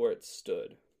snow where it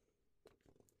stood.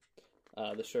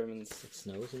 The Shermans... It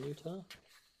snows in Utah?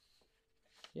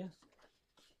 Yeah.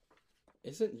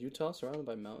 Isn't Utah surrounded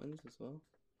by mountains as well?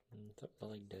 It's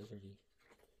about like deserty.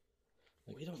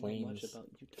 Like we don't plains. know much about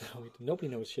Utah. Nobody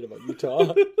knows shit about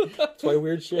Utah. That's why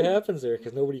weird shit happens there,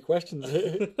 because nobody questions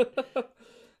it.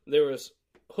 There was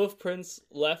hoof prints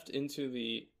left into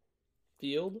the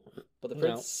field, but the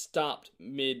prints stopped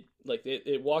mid. Like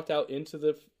it walked out into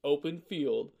the open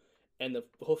field, and the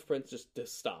hoof prints just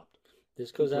stopped.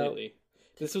 This goes completely out.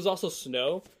 This was also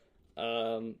snow.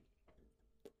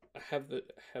 I have the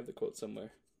quote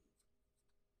somewhere.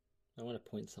 I want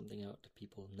to point something out to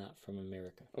people not from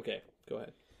America. Okay, go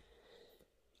ahead.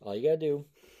 All you gotta do,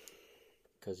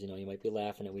 because you might be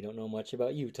laughing at we don't know much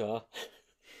about Utah.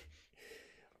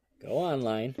 Go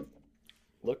online,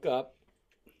 look up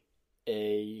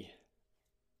a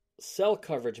cell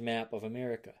coverage map of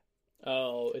America.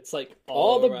 Oh, it's like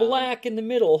all the black in the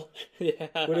middle. Yeah.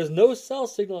 Where there's no cell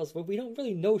signals, but we don't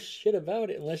really know shit about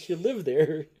it unless you live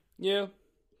there. Yeah.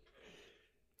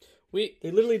 They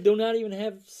literally do not even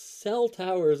have cell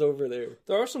towers over there.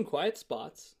 There are some quiet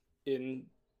spots in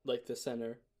like the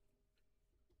center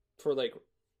for like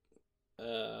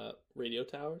radio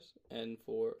towers and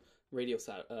for radio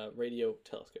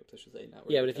telescopes, I should say. Not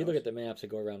radio but if towers. you look at the maps, they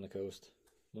go around the coast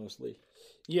mostly.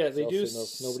 Yeah, they do.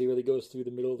 Nobody really goes through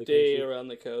the middle of the country. Stay around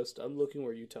the coast. I'm looking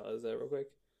where Utah is at real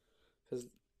quick because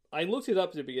I looked it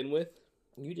up to begin with.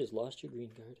 You just lost your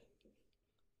green card.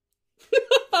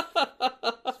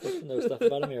 Supposed to know stuff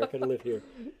about America to live here.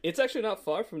 It's actually not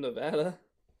far from Nevada.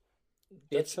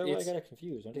 That's why I got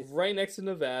confused. Right next to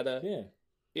Nevada. Yeah.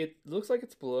 It looks like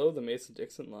it's below the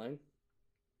Mason-Dixon line,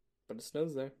 but it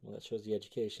snows there. Well, that shows the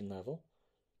education level.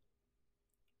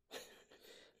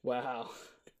 Wow.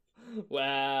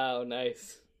 Wow,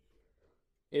 nice.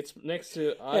 It's next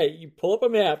to... Hey, you pull up a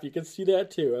map, you can see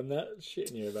that too. I'm not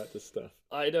shitting you about this stuff.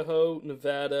 Idaho,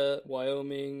 Nevada,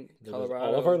 Wyoming, Colorado.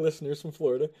 All of our listeners from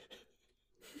Florida.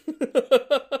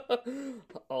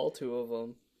 All 2 of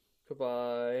them.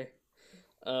 Goodbye.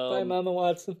 Bye, Mama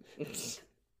Watson.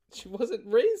 She wasn't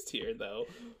raised here, though.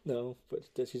 No, but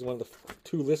she's one of the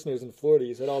 2 listeners in Florida.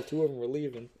 You said all 2 of them were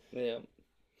leaving. Yeah.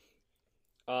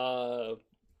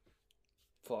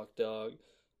 Fuck, dog.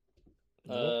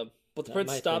 Nope, but the not prince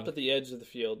my stopped thing. at the edge of the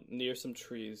field, near some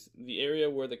trees. The area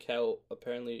where the cow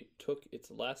apparently took its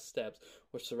last steps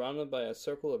was surrounded by a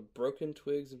circle of broken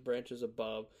twigs and branches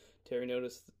above. Terry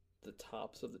noticed the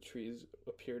tops of the trees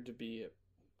appeared to be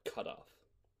cut off.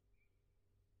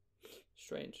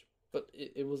 Strange. But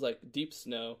it was like deep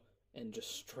snow and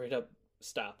just straight up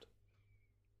stopped.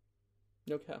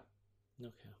 No cow. No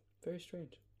cow. Very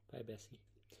strange. Bye, Bessie.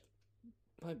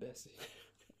 Bye, Bessie.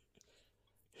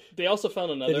 They also found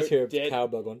They another just hear a dead... cow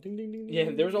bell going ding, ding, ding, ding.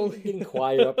 Yeah, there was only... Getting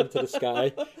choir up into the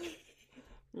sky.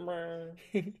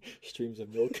 Streams of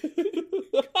milk.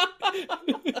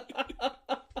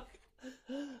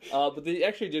 But they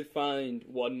actually did find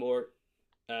one more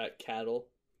cattle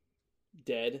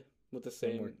dead with the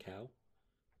same... One more cow?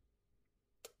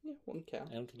 Yeah, one cow.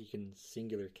 I don't think you can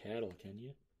singular cattle, can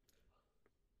you?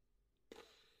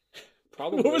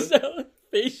 Probably. What was that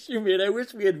face you made? I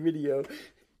wish we had video.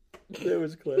 That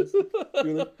was classic.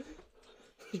 You were like,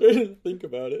 trying to think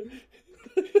about it.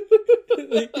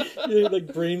 Your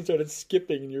brain started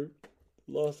skipping and you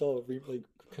lost all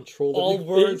control. All of your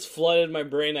words face. flooded my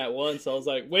brain at once. I was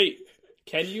like, wait,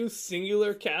 can you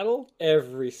singular cattle?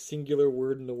 Every singular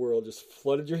word in the world just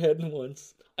flooded your head at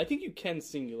once. I think you can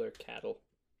singular cattle.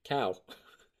 Cow.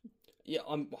 Yeah,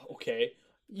 okay.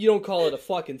 You don't call it a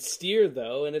fucking steer,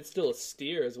 though, and it's still a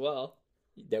steer as well.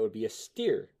 That would be a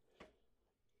steer.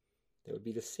 That would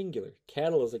be the singular.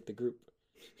 Cattle is like the group.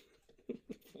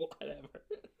 Whatever.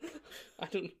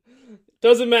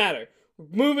 Doesn't matter.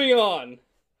 Moving on.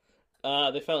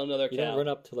 They found another cow. You don't run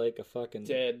up to a fucking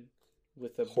dead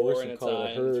with a horse boar in and its call it a eye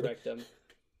and its herd. rectum.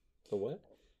 The what?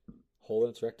 Hole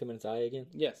in its rectum and its eye again?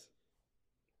 Yes.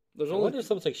 There's I only... wonder if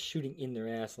someone's shooting in their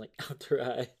ass and out their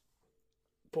eye.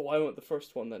 But why wouldn't the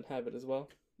first one then have it as well?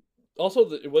 Also,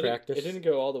 it didn't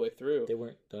go all the way through. They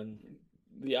weren't done.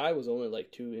 The eye was only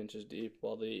 2 inches deep,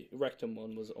 while the rectum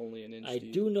one was only an inch deep.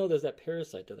 I do know there's that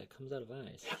parasite though that comes out of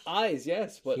eyes. Eyes,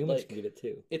 yes, but humans can get it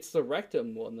too. It's the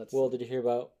rectum one that's... Well, did you hear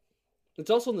about... It's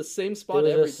also in the same spot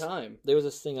every time. There was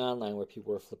this thing online where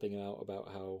people were flipping out about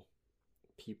how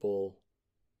people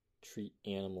treat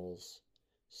animals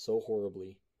so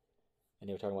horribly. And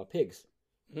they were talking about pigs.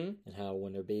 Mm-hmm. And how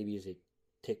when they're babies, they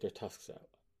take their tusks out.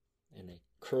 And they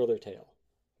curl their tail.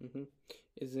 Mm-hmm.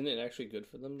 Isn't it actually good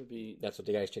for them to be... That's what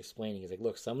the guy's explaining. He's like,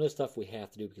 look, some of the stuff we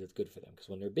have to do because it's good for them. Because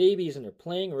when they're babies and they're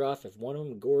playing rough, if one of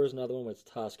them gores another one with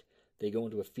its tusk, they go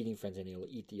into a feeding frenzy and it'll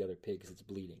eat the other pig because it's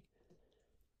bleeding.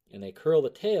 And they curl the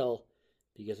tail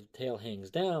because if the tail hangs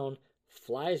down,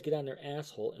 flies get on their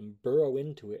asshole and burrow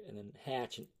into it and then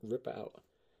hatch and rip out.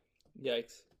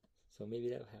 Yikes. So maybe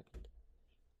that happened.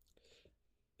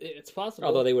 It's possible.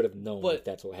 Although they would have known if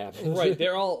that's what happened. Right,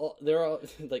 they're all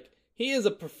he is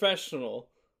a professional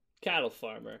cattle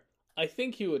farmer. I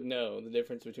think he would know the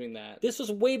difference between that. This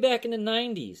was way back in the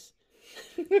 90s.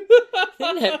 They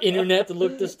didn't have internet to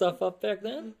look this stuff up back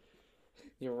then.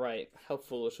 You're right. How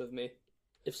foolish of me.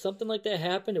 If something like that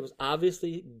happened, it was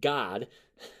obviously God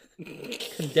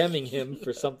condemning him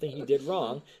for something he did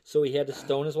wrong, so he had to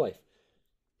stone his wife.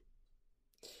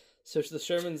 So the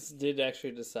Shermans did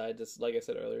actually decide to, like I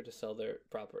said earlier, to sell their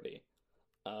property.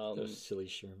 Those silly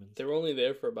Shermans. They were only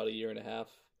there for about a year and a half,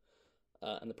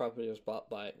 and the property was bought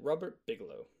by Robert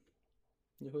Bigelow.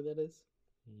 You know who that is?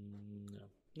 No.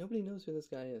 Nobody knows who this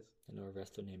guy is. I know a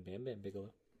wrestler named Bam Bam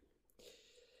Bigelow.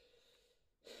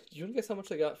 Do you want to guess how much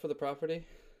they got for the property?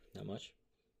 Not much.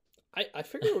 I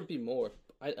figured it would be more.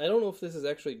 I don't know if this is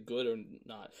actually good or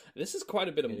not. This is quite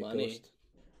a bit of money. Ghost.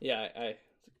 Yeah,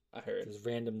 I heard. There's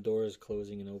random doors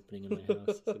closing and opening in my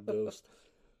house. It's a ghost.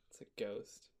 It's a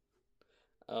ghost.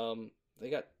 They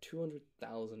got $200,000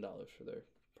 for their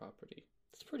property.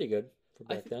 It's pretty good for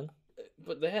back then.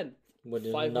 But they had When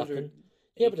there's 500 nothing. acres.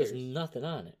 Yeah, but there's nothing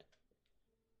on it.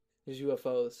 There's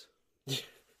UFOs.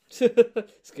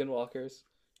 Skinwalkers.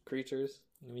 Creatures.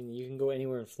 I mean, you can go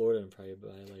anywhere in Florida and probably buy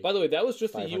By the way, that was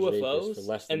just the 500 acres UFOs for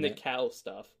less than and the that. cow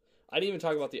stuff. I didn't even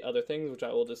talk about the other things, which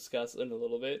I will discuss in a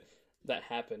little bit, that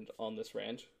happened on this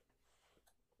ranch.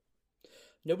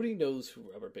 Nobody knows who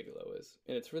Robert Bigelow is,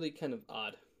 and it's really kind of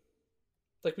odd.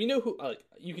 We know who,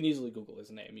 you can easily Google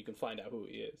his name, you can find out who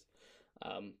he is.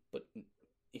 But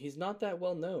he's not that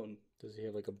well known. Does he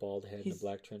have a bald head and a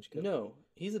black trench coat? No,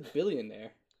 he's a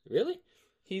billionaire. Really?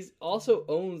 He's also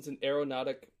owns an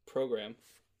aeronautic program.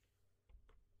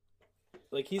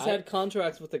 He's had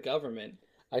contracts with the government.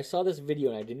 I saw this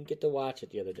video and I didn't get to watch it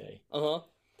the other day. Uh-huh.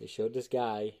 They showed this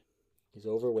guy. He's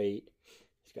overweight.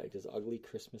 He's got like this ugly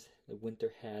Christmas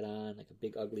winter hat on, like a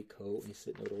big ugly coat, and he's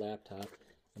sitting with a laptop.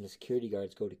 And the security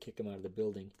guards go to kick him out of the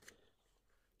building.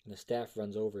 And the staff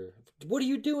runs over. What are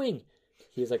you doing?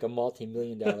 He's like a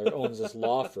multi-million-dollar, owns this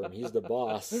law firm. He's the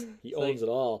boss. He owns it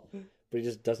all. But he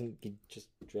just doesn't, he just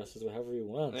dresses however he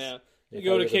wants. Yeah. You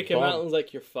go to kick him out and it's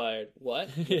like, you're fired. What?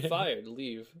 You're fired.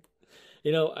 Leave.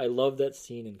 You know, I love that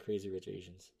scene in Crazy Rich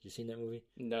Asians. You seen that movie?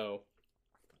 No.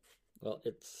 Well,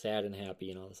 it's sad and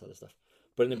happy and all this other stuff.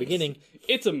 But in the beginning...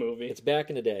 It's a movie. It's back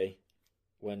in the day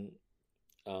when...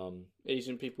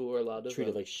 Asian people were allowed to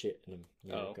treated vote. like shit in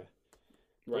America.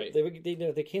 Oh. Right.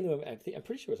 They came to... I'm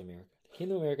pretty sure it was America. They came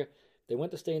to America. They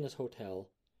went to stay in this hotel.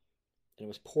 And it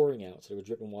was pouring out, so they were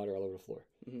dripping water all over the floor.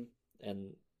 Mm-hmm.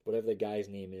 And whatever the guy's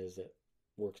name is that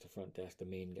works the front desk, the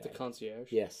main guy. The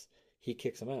concierge? Yes. He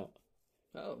kicks them out.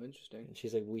 Oh, interesting. And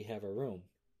she's like, we have our room.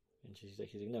 And he's like,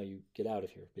 no, you get out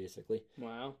of here, basically.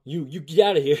 Wow. You get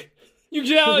out of here. You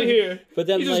get out of here. But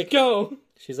then, you just go.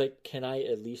 She's like, can I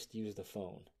at least use the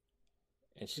phone?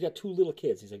 And she's got 2 little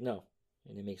kids. He's like, no.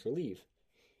 And he makes her leave.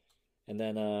 And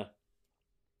then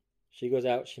she goes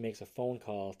out. She makes a phone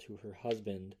call to her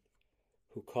husband,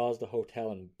 who calls the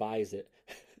hotel and buys it.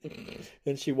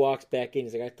 Then she walks back in.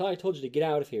 He's like, I thought I told you to get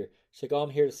out of here. She's like, oh, I'm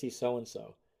here to see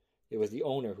so-and-so. It was the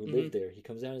owner who lived there. He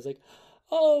comes down and he's like,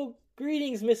 oh,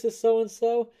 greetings, Mrs.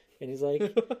 So-and-so. And he's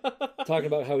like, talking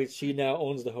about how she now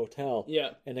owns the hotel. Yeah.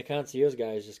 And the concierge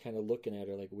guy is just kind of looking at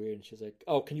her like weird. And she's like,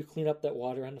 oh, can you clean up that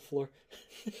water on the floor?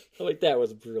 I'm like, that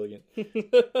was brilliant.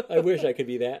 I wish I could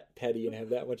be that petty and have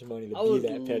that much money to be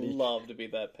that petty. I would love to be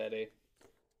that petty.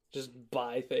 Just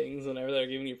buy things whenever they're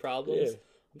giving you problems. Yeah.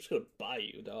 I'm just going to buy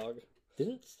you, dog.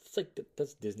 It's like,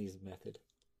 that's Disney's method.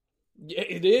 Yeah,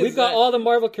 it is. We've got all the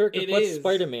Marvel characters but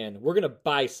Spider-Man. We're going to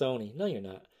buy Sony. No, you're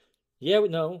not. Yeah,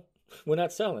 no. We're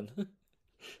not selling.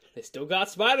 They still got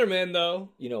Spider-Man,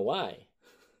 though. You know why?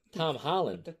 Tom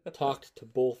Holland talked to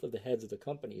both of the heads of the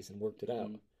companies and worked it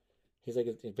out. He's like,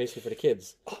 it's basically for the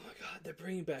kids. Oh my god, they're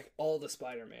bringing back all the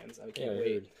Spider-Mans. I can't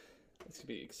wait. It's going to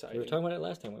be exciting. We were talking about it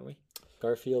last time, weren't we?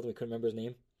 Garfield, we couldn't remember his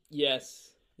name. Yes.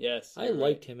 I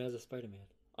liked him as a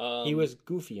Spider-Man. He was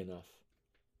goofy enough.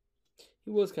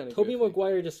 He was kind of Tobey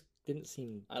Maguire just didn't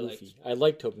seem goofy. I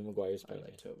liked Tobey Maguire's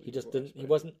Spider-Man. He just didn't. He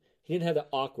wasn't. He didn't have the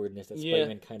awkwardness that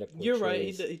Spider-Man kind of portrays. You're right.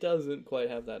 He doesn't quite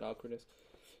have that awkwardness.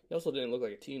 He also didn't look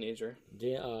like a teenager.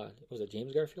 Was it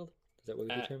James Garfield? Is that what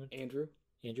we determined? Andrew.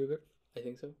 I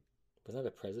think so. Was that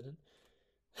a president?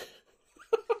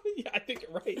 Yeah, I think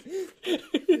you're right.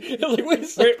 I'm like, wait a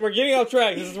second. We're getting off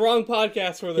track. This is the wrong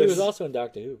podcast for this. He was also in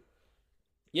Doctor Who.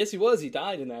 Yes, he was. He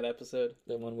died in that episode.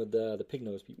 The one with the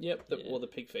pig-nosed people. Yep. The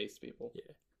pig-faced people.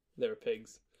 Yeah. They were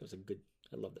pigs. It was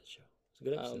I love that show. It's a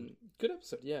good episode. Good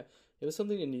episode, yeah. It was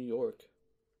something in New York.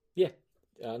 Yeah.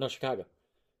 No, Chicago.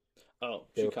 Oh,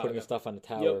 they were putting the stuff on the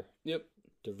tower. Yep.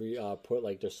 To put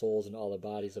like their souls in all the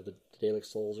bodies of the Dalek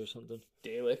souls or something.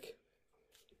 Dalek.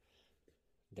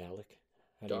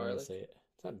 How do you want to say it?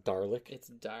 It's not Dalek. It's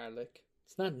Dalek.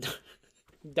 It's not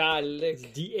Dalek. It's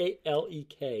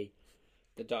Dalek.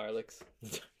 The Daleks.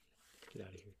 Get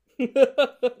out of here.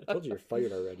 I told you you're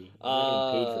fired already. You're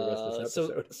not getting paid for the rest of this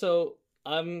episode. So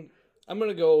I'm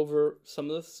gonna go over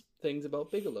some of the things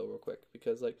about Bigelow real quick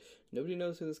because nobody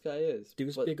knows who this guy is.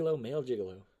 Deuce Bigelow, male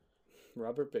gigolo.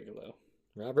 Robert Bigelow,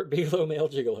 male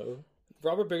gigolo.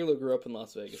 Robert Bigelow grew up in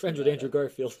Las Vegas. Friends with Andrew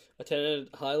Garfield. Attended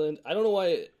Highland. I don't know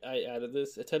why I added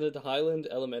this. Attended Highland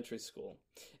Elementary School.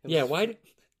 Why?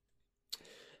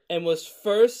 And was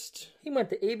first... He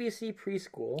went to ABC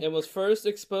preschool. And was first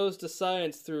exposed to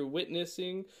science through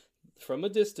witnessing, from a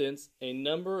distance, a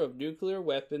number of nuclear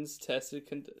weapons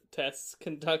tests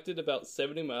conducted about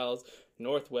 70 miles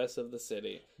northwest of the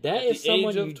city. That is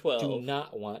someone you do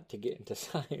not want to get into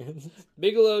science.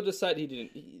 Bigelow decided he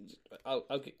didn't...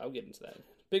 I'll get into that.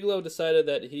 Bigelow decided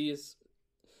that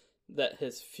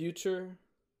his future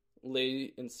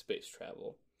lay in space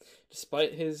travel.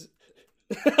 Despite his...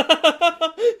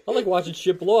 I like watching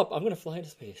shit blow up. I'm gonna fly into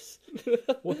space.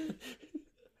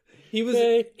 He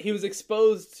was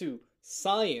exposed to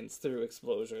science through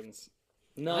explosions.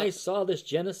 I saw this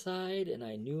genocide, and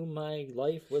I knew my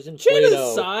life was in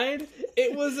genocide.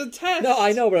 It was a test. No,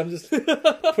 I know, but I'm just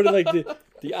putting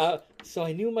So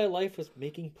I knew my life was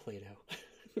making Play-Doh.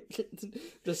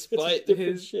 Despite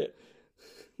his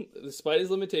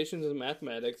limitations in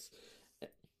mathematics,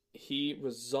 he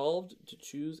resolved to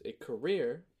choose a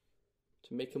career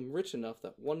to make him rich enough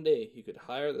that one day he could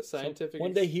hire the scientific...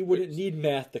 One day he wouldn't need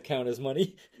math to count his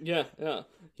money. Yeah.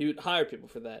 He would hire people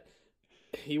for that.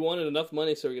 He wanted enough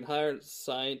money so he could hire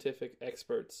scientific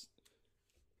experts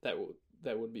that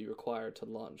would be required to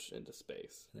launch into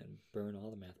space. And then burn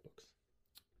all the math books.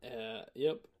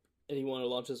 Yep. And he wanted to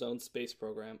launch his own space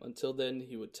program. Until then,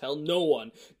 he would tell no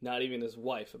one, not even his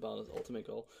wife, about his ultimate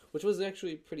goal, which was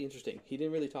actually pretty interesting. He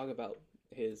didn't really talk about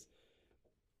his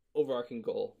overarching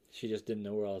goal. She just didn't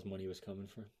know where all his money was coming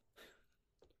from.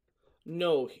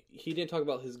 No, he didn't talk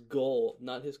about his goal,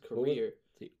 not his career.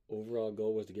 The overall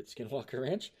goal was to get Skinwalker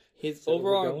Ranch? His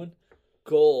overall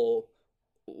goal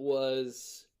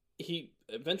was... He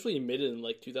eventually admitted in,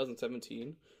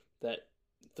 2017 that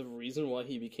the reason why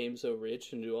he became so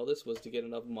rich and do all this was to get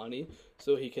enough money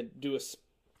so he could do a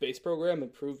space program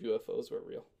and prove UFOs were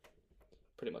real.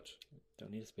 Pretty much.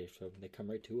 Don't need a space program. They come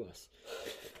right to us.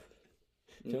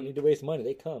 Don't need to waste money.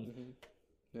 They come.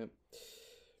 Mm-hmm. Yep.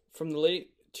 From the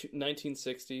late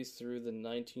 1960s through the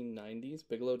 1990s,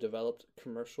 Bigelow developed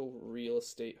commercial real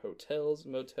estate hotels,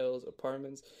 motels,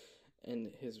 apartments,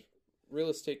 and his real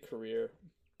estate career.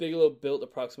 Bigelow built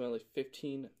approximately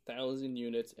 15,000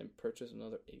 units and purchased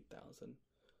another 8,000.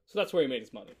 So that's where he made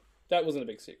his money. That wasn't a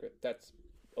big secret. That's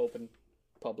open,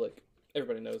 public.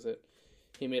 Everybody knows it.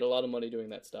 He made a lot of money doing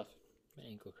that stuff. My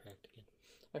ankle cracked again.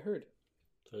 I heard.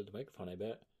 So did the microphone, I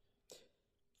bet.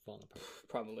 Falling apart.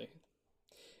 Probably.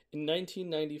 In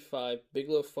 1995,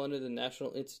 Bigelow funded the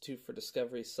National Institute for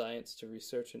Discovery Science to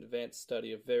research and advance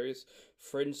study of various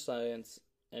fringe science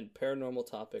and paranormal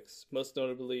topics, most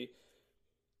notably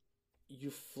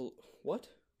what?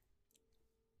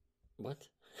 What?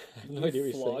 I have no idea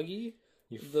what you're saying.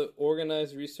 The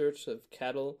organized research of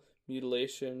cattle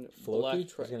mutilation. Floki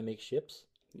was going to make ships?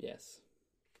 Yes.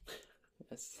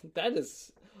 Yes.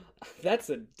 That's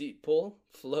a deep pull.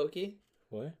 Floki.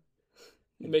 What?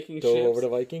 Making Dove ships. Over the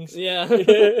Vikings? Yeah.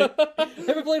 I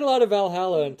haven't played a lot of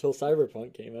Valhalla until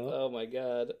Cyberpunk came out. Oh my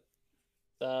god.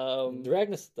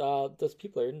 Those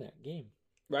people are in that game.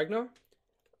 Ragnar?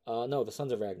 No, the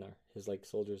Sons of Ragnar. His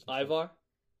soldiers. Ivar?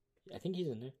 I think he's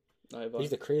in there. Ivar.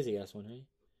 He's the crazy ass one, right?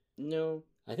 No.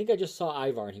 I think I just saw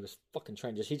Ivar and he was fucking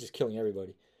he's just killing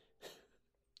everybody.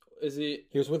 Is he?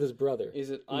 He was with his brother. Is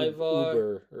it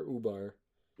Ivar? Ubar.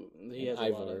 He has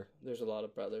Ivar. There's a lot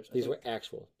of brothers. These were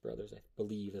actual brothers, I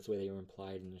believe. That's the way they were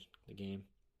implied in the game.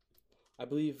 I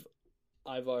believe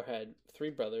Ivar had 3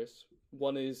 brothers.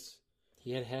 One is...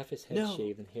 He had half his head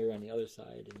shaved and hair on the other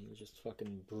side, and he was just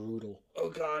fucking brutal. Oh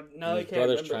god, now I can't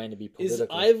remember. His brother's trying to be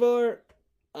political. Is Ivar...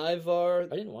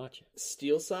 I didn't watch it.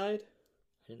 Steelside?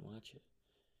 I didn't watch it.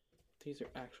 These are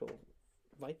actual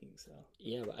Vikings, though.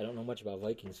 Yeah, but I don't know much about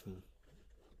Vikings from...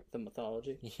 The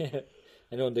mythology? Yeah.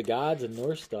 I know the gods and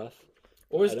Norse stuff.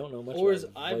 I don't know much about Vikings.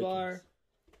 Or is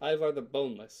Ivar the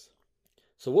Boneless?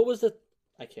 So what was the...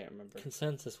 I can't remember.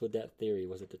 Consensus with that theory?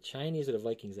 Was it the Chinese or the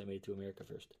Vikings that made it to America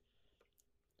first?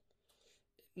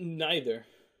 Neither.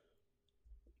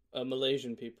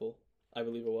 Malaysian people, I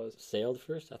believe it was. Sailed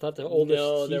first? I thought the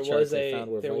oldest sea charts they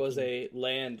found were there Vikings. was a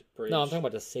land bridge. No, I'm talking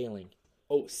about the sailing.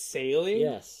 Oh, sailing?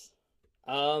 Yes.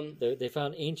 They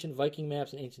found ancient Viking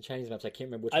maps and ancient Chinese maps. I can't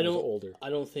remember which one was older. I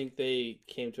don't think they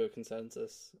came to a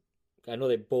consensus. I know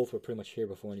they both were pretty much here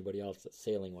before anybody else,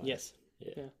 sailing-wise. Yes.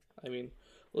 Yeah. I mean,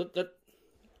 that...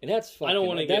 And that's fucking... I don't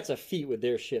want to That's a feat with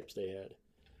their ships they had.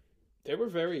 They were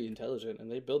very intelligent, and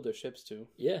they build their ships to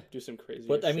do some crazy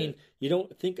But, shit. I mean, you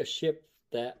don't think a ship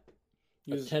that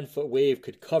a 10-foot wave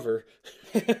could cover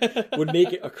would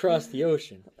make it across the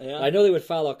ocean. Yeah. I know they would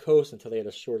follow coast until they had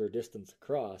a shorter distance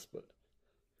across, but...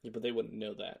 Yeah, but they wouldn't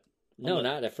know that. No,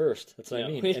 not at first. That's what I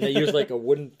mean. And they used a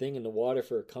wooden thing in the water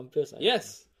for a compass.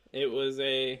 Yes. It was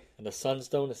and the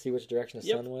sunstone to see which direction the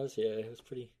sun was. Yeah, it was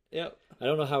pretty... Yep. I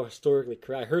don't know how historically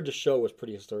correct. I heard the show was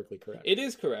pretty historically correct. It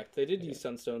is correct. They did use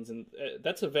sunstones, and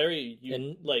that's a very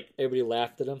everybody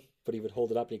laughed at him, but he would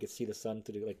hold it up and you could see the sun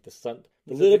through the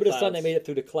little bit of sun that made it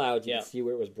through the clouds. You could see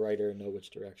where it was brighter and know which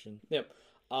direction. Yep.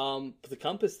 But the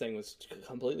compass thing was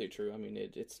completely true. I mean,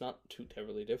 it's not too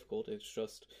terribly difficult. It's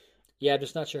just I'm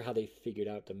just not sure how they figured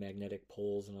out the magnetic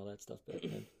poles and all that stuff back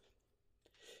then.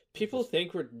 People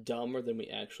think we're dumber than we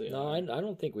actually are. No, I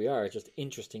don't think we are. It's just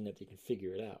interesting that they can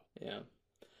figure it out. Yeah.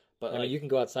 But I mean, you can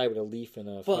go outside with a leaf and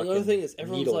a But another thing is,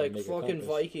 everyone's like, fucking fucking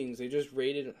Vikings. They just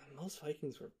raided... Most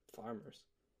Vikings were farmers.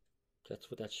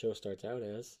 That's what that show starts out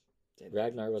as.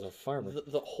 Ragnar was a farmer.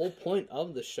 The whole point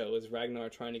of the show is Ragnar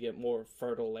trying to get more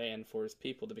fertile land for his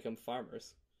people to become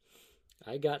farmers.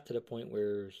 I got to the point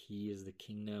where he is the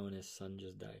king now and his son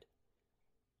just died.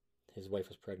 His wife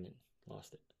was pregnant.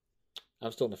 Lost it.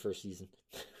 I'm still in the first season.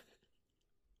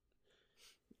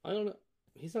 I don't know.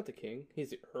 He's not the king.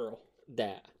 He's the earl.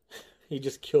 That. He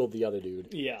just killed the other dude.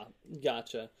 Yeah,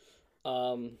 gotcha.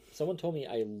 Someone told me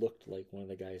I looked like one of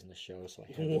the guys in the show, so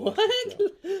I had to watch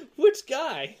the show. Which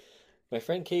guy? My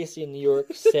friend Casey in New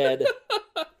York said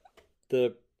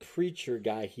the preacher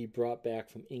guy he brought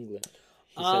back from England.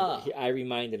 He said I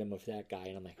reminded him of that guy,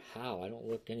 and I'm like, how? I don't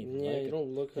look anything like you him.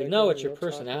 don't look Like, like no, him, it's your no talking.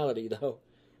 personality, though.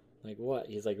 Like, what?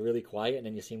 He's, like, really quiet, and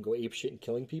then you see him go apeshit and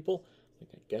killing people? Like,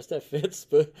 I guess that fits,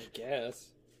 but... I guess.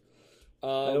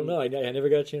 I don't know. I never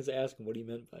got a chance to ask him what he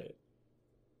meant by it.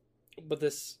 But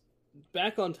this...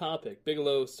 Back on topic,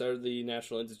 Bigelow started the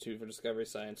National Institute for Discovery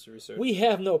Science Research. We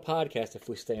have no podcast if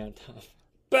we stay on top.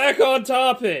 Back on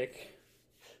topic!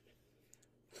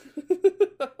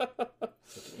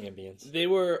 Ambience. They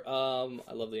were,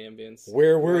 I love the ambience.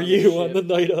 Where were you on the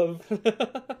night of?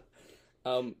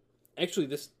 Actually,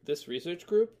 this research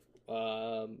group,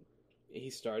 he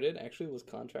started, actually was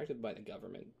contracted by the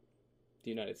government. The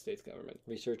United States government.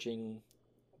 Researching...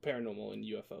 Paranormal and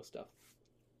UFO stuff.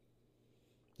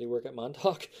 They work at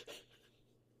Montauk?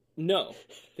 No.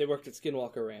 They worked at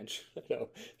Skinwalker Ranch. No.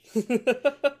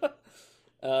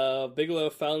 Bigelow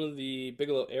founded the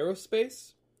Bigelow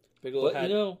Aerospace. Bigelow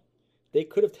But, they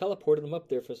could have teleported them up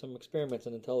there for some experiments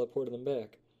and then teleported them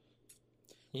back.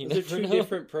 Those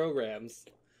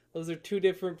are two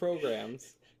different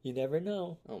programs. You never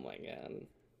know. Oh my god.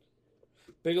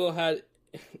 Bigelow had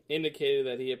indicated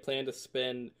that he had planned to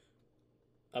spend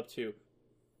up to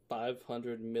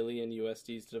 500 million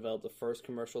USDs to develop the first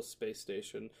commercial space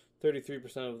station.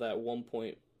 33% of that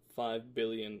 1.5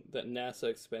 billion that NASA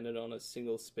expended on a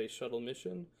single space shuttle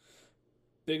mission.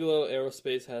 Bigelow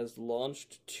Aerospace has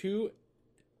launched 2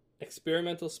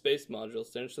 experimental space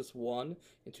modules, Genesis 1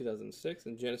 in 2006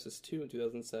 and Genesis 2 in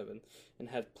 2007, and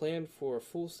had planned for a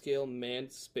full-scale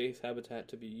manned space habitat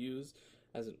to be used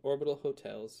as an orbital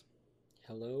hotels.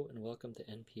 Hello and welcome to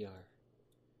NPR.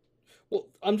 Well,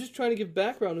 I'm just trying to give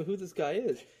background on who this guy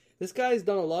is. This guy's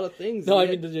done a lot of things. No, I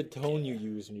mean the tone you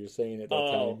use when you're saying it that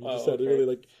time. You just sounded really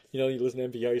like, you listen to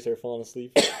NPR, you start falling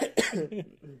asleep.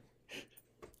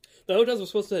 The hotels were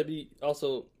supposed to be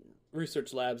also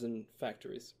research labs and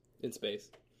factories in space.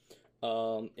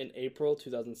 In April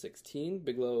 2016,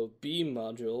 Bigelow Beam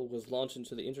module was launched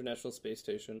into the International Space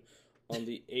Station on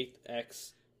the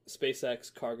 8X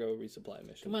SpaceX cargo resupply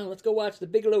mission. Come on, let's go watch the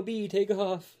Bigelow Bee take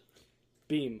off.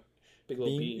 Beam.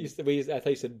 Bigelow Beam. I thought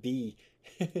you said bee.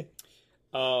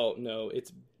 Oh, no.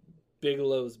 It's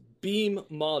Bigelow's Beam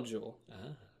module.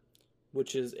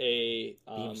 Which is a...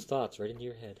 Beam's thoughts right into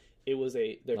your head. It was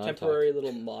they're temporary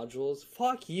little modules.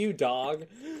 Fuck you, dog.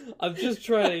 I'm just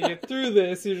trying to get through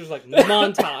this. You're just like,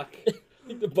 Montauk.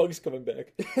 The bug's coming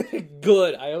back.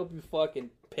 Good. I hope you fucking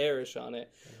perish on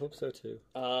it. I hope so, too.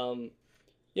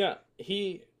 Yeah,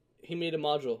 he made a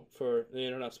module for the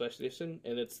International Space Station,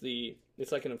 and it's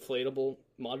like an inflatable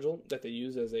module that they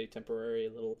use as a temporary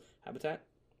little habitat.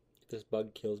 If this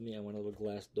bug kills me, I want a little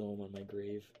glass dome on my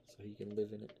grave so he can live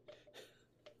in it.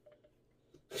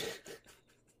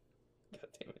 God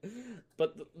damn it.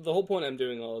 But the whole point I'm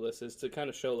doing all of this is to kind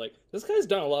of show, like, this guy's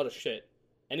done a lot of shit.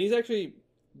 And he's actually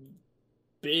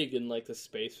big in, like, the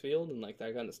space field and, like,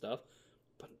 that kind of stuff.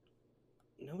 But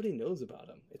nobody knows about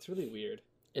him. It's really weird.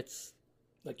 It's...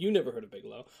 Like, you never heard of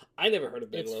Bigelow. I never heard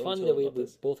of Bigelow. It's fun that we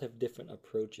both have different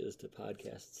approaches to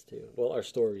podcasts, too. Well, our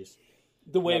stories.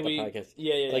 The way we... podcast.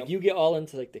 Yeah. Like, you get all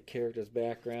into, like, the character's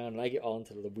background, and I get all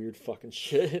into the weird fucking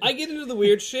shit. I get into the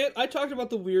weird shit. I talked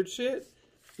about the weird shit.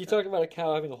 You talked about a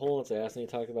cow having a hole in its ass, and you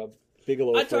talked about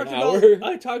Bigelow for an hour. hour.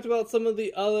 I talked about some of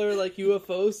the other, like,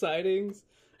 UFO sightings.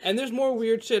 And there's more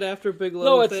weird shit after Bigelow.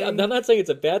 No, I'm not saying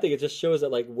it's a bad thing. It just shows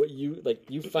that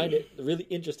you find it really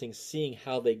interesting seeing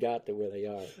how they got to where they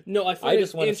are. No, I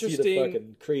just want to see the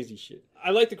fucking crazy shit.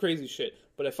 I like the crazy shit,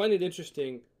 but I find it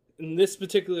interesting in this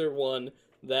particular one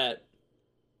that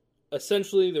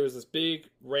essentially there was this big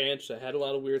ranch that had a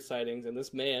lot of weird sightings, and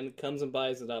this man comes and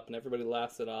buys it up, and everybody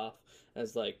laughs it off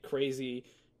as like crazy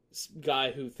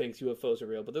guy who thinks UFOs are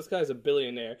real. But this guy's a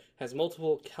billionaire, has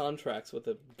multiple contracts with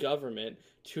the government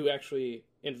to actually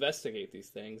investigate these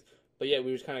things. But yet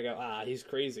we just kind of go, he's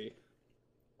crazy.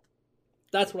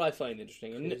 That's what I find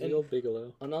interesting. Crazy old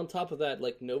Bigelow. And on top of that,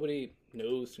 like, nobody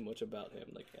knows too much about him.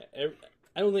 Like,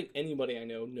 I don't think anybody I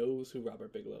know knows who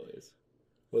Robert Bigelow is.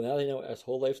 Well, now they know his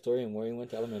whole life story and where he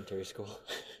went to elementary school.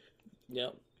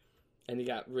 Yep. And he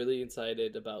got really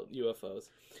excited about UFOs.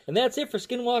 And that's it for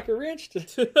Skinwalker Ranch.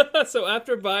 So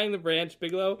after buying the ranch,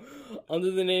 Bigelow,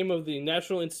 under the name of the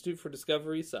National Institute for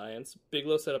Discovery Science,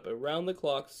 Bigelow set up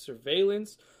around-the-clock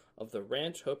surveillance of the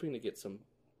ranch, hoping to get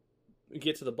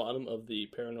to the bottom of the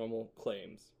paranormal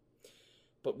claims.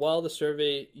 But while the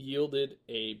survey yielded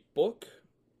a book,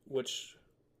 which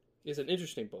is an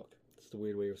interesting book. That's the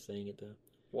weird way of saying it, though.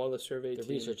 While the survey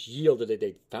research yielded it.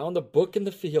 They found a book in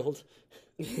the field.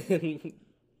 Yeah,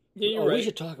 you're right. We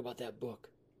should talk about that book.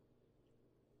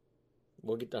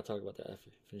 I'll talk about that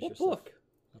after. What book?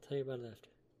 I'll tell you about it after.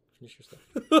 Finish your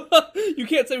stuff. You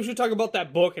can't say we should talk about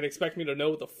that book and expect me to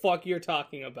know what the fuck you're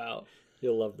talking about.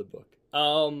 You'll love the book.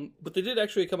 But they did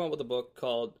actually come out with a book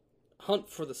called Hunt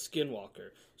for the Skinwalker.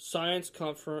 Science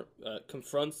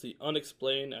confronts the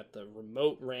unexplained at the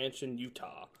remote ranch in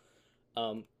Utah.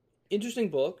 Interesting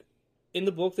book. In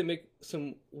the book, they make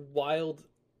some wild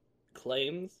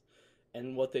claims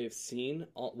and what they've seen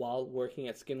while working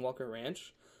at Skinwalker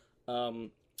Ranch.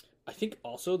 I think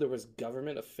also there was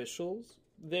government officials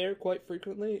there quite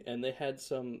frequently, and they had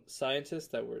some scientists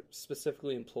that were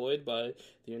specifically employed by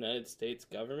the United States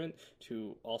government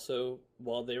to also,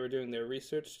 while they were doing their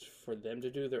research, for them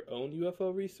to do their own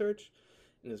UFO research,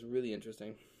 and it's really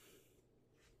interesting.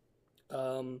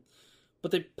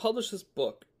 But they published this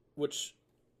book, which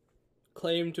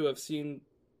claimed to have seen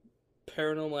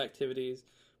paranormal activities,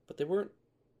 but they weren't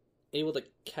able to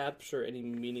capture any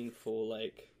meaningful,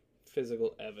 like,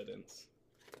 physical evidence.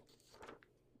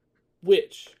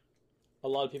 Which a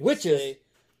lot of people say...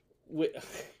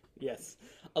 Yes.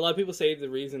 A lot of people say the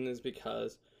reason is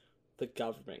because the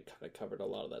government kind of covered a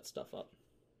lot of that stuff up.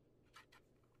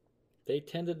 They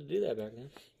tended to do that back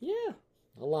then. Yeah.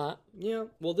 A lot. Yeah.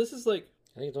 Well, this is like...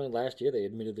 I think it's only last year they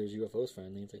admitted there's UFOs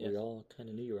finally. It's like, we all kind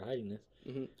of knew you were hiding this.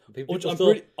 Mm-hmm. Which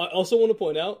I also want to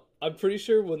point out, I'm pretty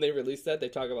sure when they released that, they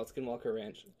talk about Skinwalker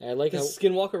Ranch. I like how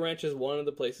Skinwalker Ranch is one of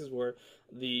the places where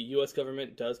the U.S.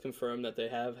 government does confirm that they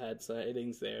have had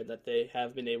sightings there, that they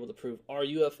have been able to prove are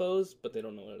UFOs, but they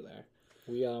don't know they're there.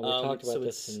 We talked about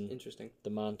this in interesting. The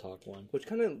Montauk one. Which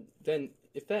kind of, then,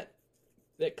 if that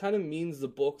kind of means the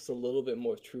book's a little bit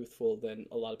more truthful than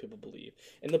a lot of people believe.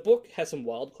 And the book has some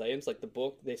wild claims. Like, the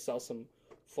book, they saw some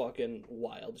fucking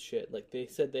wild shit. Like, they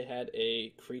said they had a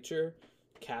creature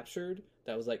captured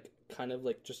that was, like, kind of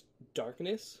like just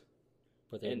darkness.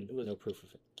 But there was no proof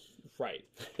of it. Right.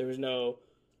 There was no...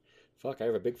 Fuck, I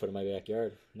have a Bigfoot in my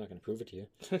backyard. I'm not going to prove it to you.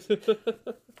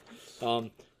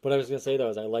 What I was going to say, though,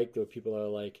 is I like when people are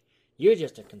like, you're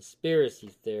just a conspiracy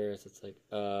theorist. It's like,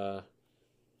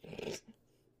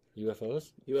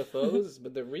 UFOs? UFOs,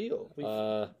 but they're real.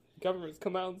 Government's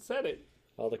come out and said it.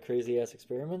 All the crazy-ass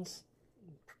experiments?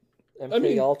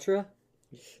 MK Ultra?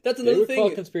 That's another thing. They were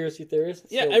called conspiracy theorists.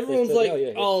 Yeah, so everyone's said,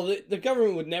 like, the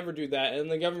government would never do that. And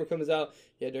the government comes out,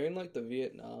 during, like, the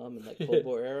Vietnam and, like, Cold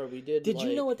War era, we did, Did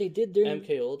you know what they did during...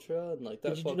 MK Ultra? And, like,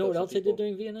 that. Did you know what else they did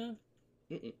during Vietnam?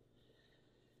 Mm-mm.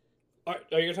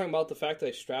 Are you talking about the fact that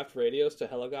they strapped radios to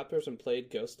helicopters and played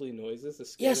ghostly noises to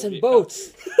scare Yes, and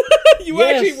boats. You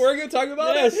actually were going to talk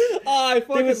about it? Oh, I fucking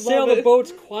love it. They would sail the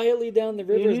boats quietly down the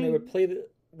rivers, and they would play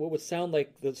what would sound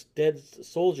like the dead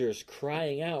soldiers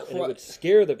crying out, and it would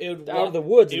scare them out of the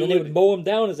woods, and then they would mow them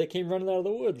down as they came running out of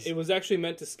the woods. It was actually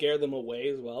meant to scare them away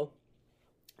as well.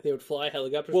 They would fly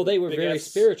helicopters. Well, they were very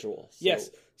spiritual. So.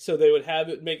 Yes, so they would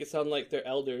make it sound like their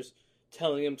elders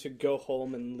telling them to go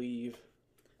home and leave.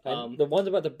 The ones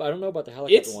about I don't know about the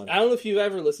helicopter one. I don't know if you've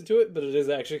ever listened to it, but it is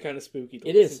actually kind of spooky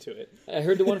to listen to it. I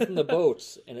heard the one from the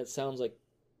boats, and it sounds like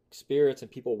spirits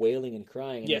and people wailing and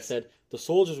crying. And yes. They said the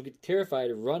soldiers would get terrified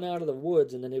and run out of the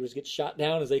woods, and then they would just get shot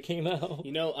down as they came out.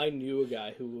 You know, I knew a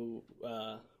guy who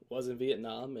was in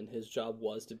Vietnam, and his job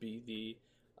was to be the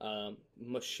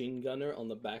machine gunner on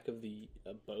the back of the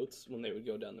boats when they would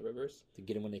go down the rivers. To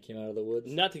get them when they came out of the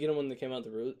woods? Not to get them when they came out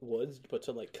of the woods, but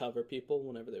to, like, cover people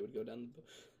whenever they would go down the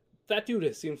That dude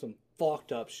has seen some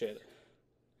fucked up shit.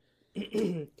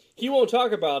 He won't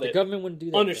talk about it. The government wouldn't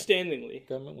do that. Understandingly.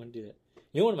 The government wouldn't do that.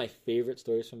 You know one of my favorite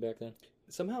stories from back then?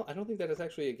 Somehow, I don't think that is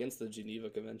actually against the Geneva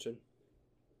Convention.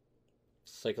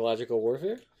 Psychological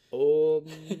warfare? Oh,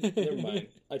 never mind.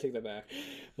 I take that back.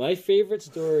 My favorite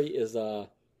story is the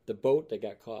boat that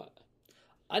got caught.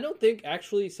 I don't think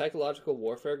actually psychological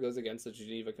warfare goes against the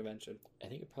Geneva Convention. I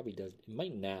think it probably does. It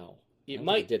might now. It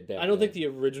might. I don't think the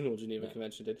original Geneva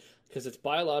Convention did, because it's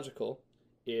biological,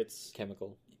 it's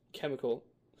chemical,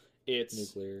 it's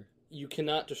nuclear. You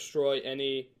cannot destroy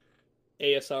any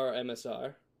ASR or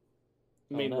MSR.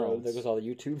 Main roads. There goes all the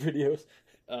YouTube videos.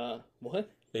 What?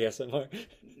 ASMR.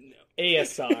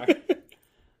 ASR,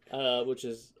 which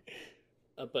is,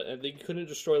 but they couldn't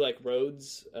destroy like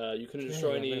roads. You couldn't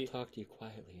destroy any. I'm gonna talk to you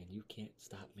quietly, and you can't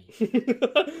stop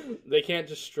me. They can't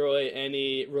destroy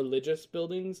any religious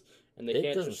buildings, and they can't.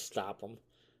 It doesn't stop them.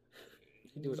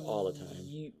 They do it all the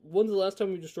time. When's the last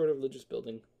time you destroyed a religious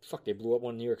building? Fuck! They blew up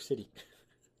one in New York City.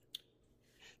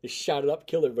 They shot it up,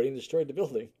 killed everybody, and destroyed the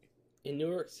building. In New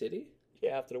York City?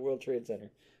 Yeah, after the World Trade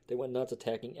Center. They went nuts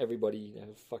attacking everybody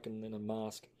fucking in a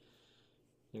mosque.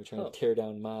 They were trying to tear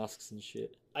down mosques and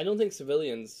shit. I don't think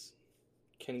civilians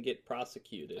can get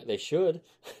prosecuted. They should.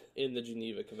 In the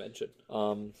Geneva Convention.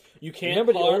 You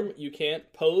can't you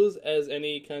can't pose as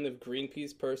any kind of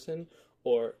Greenpeace person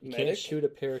or You medic. can't shoot a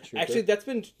paratrooper. Actually, that's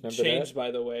been Remember changed, that?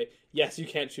 by the way. Yes, you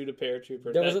can't shoot a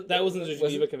paratrooper. That That wasn't the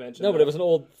Geneva Convention. No, but it was an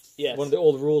old, Yes. one of the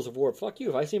old rules of war. Fuck you!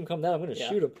 If I see him come down, I'm going to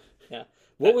shoot him. Yeah.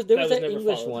 There was that never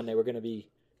English followed. one? They were going to be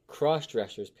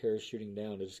cross-dressers parachuting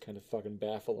down to just kind of fucking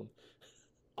baffle them.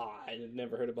 I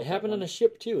never heard about It that happened one. on a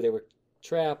ship too. They were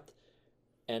trapped,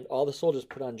 and all the soldiers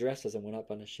put on dresses and went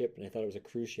up on a ship, and they thought it was a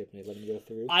cruise ship, and they let them go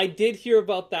through. I did hear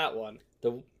about that one.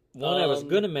 The one I was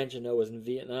going to mention though was in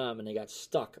Vietnam, and they got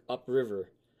stuck upriver,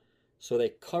 so they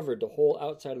covered the whole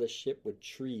outside of the ship with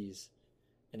trees,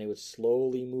 and they would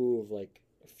slowly move like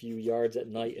a few yards at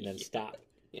night and then stop.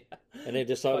 Yeah. And they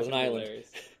just thought it was an Fucking island.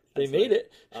 hilarious. They That's made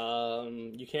it.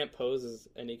 You can't pose as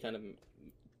any kind of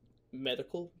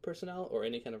medical personnel or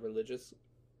any kind of religious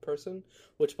person.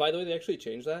 Which, by the way, they actually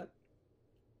changed that.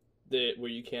 Where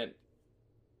you can't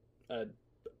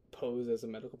pose as a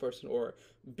medical person or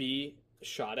be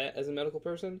shot at as a medical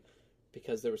person,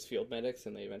 because there was field medics,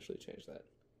 and they eventually changed that.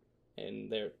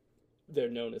 And they're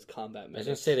known as combat medics. I was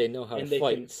going to say they know how and to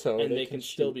fight, so they can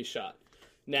still shoot. be shot.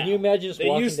 Now, Can you imagine just they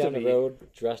walking used to down the be. road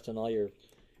dressed in all your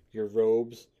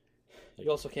robes, You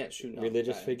also can't shoot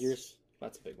religious non-combatants. figures?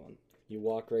 That's a big one. You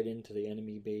walk right into the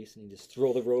enemy base and you just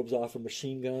throw the robes off of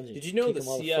machine guns. Did you know kick the them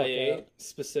all fuck CIA out.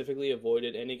 specifically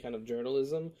avoided any kind of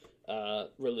journalism,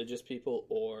 religious people,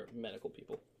 or medical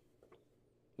people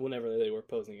whenever they were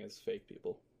posing as fake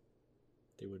people?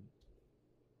 They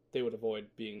would avoid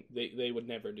being. They would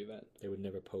never do that. They would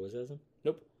never pose as them?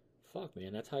 Nope. Fuck,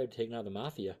 man, that's how you're taking out the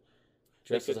mafia.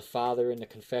 Dressed as a father in the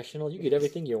confessional, you get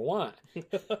everything you want.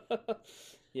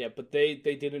 Yeah, but they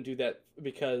didn't do that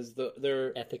because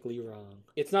they're Ethically wrong.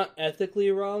 It's not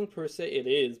ethically wrong per se. It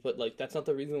is, but like that's not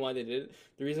the reason why they did it.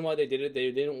 The reason why they did it,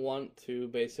 they didn't want to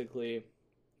basically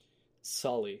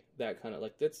sully that kind of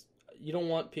like that's. You don't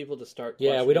want people to start.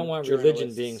 Yeah, we don't want religion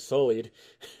journalists. being sullied.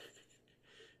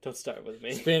 Don't start with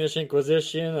me. Spanish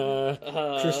Inquisition,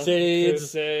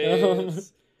 Crusades,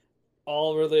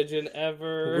 all religion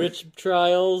ever, witch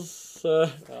trials.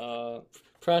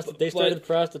 They started but-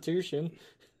 prostitution.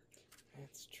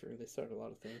 That's true. They started a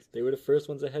lot of things. They were the first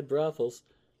ones that had brothels.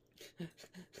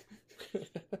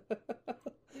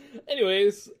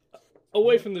 Anyways,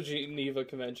 away from the Geneva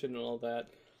Convention and all that,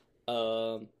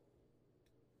 I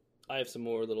have some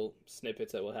more little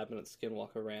snippets that will happen at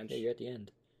Skinwalker Ranch. Yeah, you're at the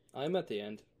end. I'm at the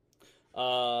end.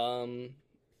 Though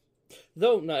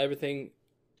not everything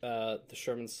the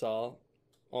Shermans saw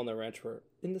on the ranch were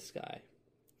in the sky.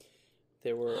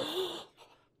 There was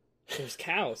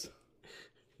cows.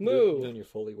 Moo! Doing your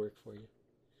Foley work for you.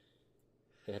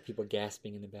 They have people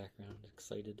gasping in the background,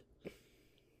 excited.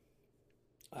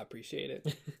 I appreciate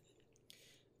it.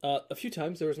 A few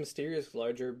times there was mysterious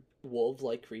larger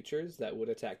wolf-like creatures that would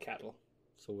attack cattle.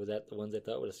 So was that the ones they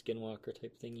thought was a skinwalker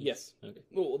type thing? Yes. Okay.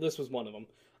 Well, this was one of them.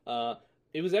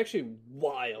 It was actually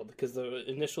wild because the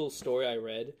initial story I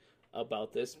read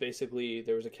about this, basically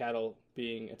there was a cattle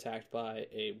being attacked by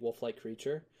a wolf-like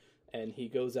creature, and he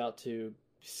goes out to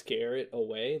scare it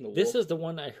away. And This is the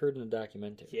one I heard in the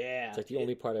documentary. Yeah. It's like the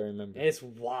only part I remember. And it's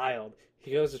wild.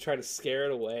 He goes to try to scare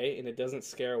it away, and it doesn't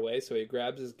scare away, so he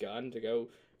grabs his gun to go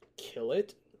kill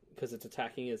it because it's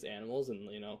attacking his animals, and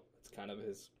it's kind of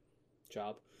his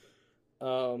job.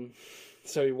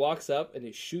 So he walks up and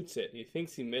he shoots it. And he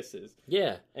thinks he misses.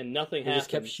 Yeah. And nothing He happens. just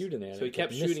kept shooting at it. So he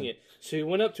kept shooting missing. it. So he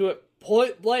went up to it,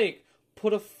 point blank,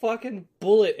 put a fucking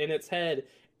bullet in its head,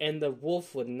 and the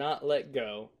wolf would not let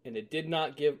go. And it did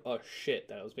not give a shit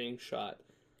that it was being shot.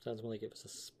 Sounds more like it was a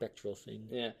spectral thing.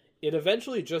 Yeah. It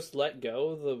eventually just let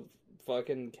go the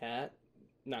fucking cat.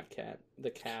 Not cat. The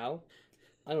cow.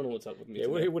 I don't know what's up with me. Yeah,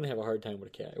 today. it wouldn't have a hard time with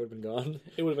a cat. It would have been gone.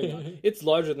 It would have been gone. It's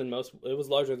larger than most. It was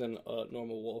larger than a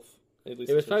normal wolf. At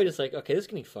least It was probably just like, okay, this is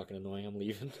getting fucking annoying. I'm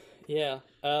leaving. Yeah.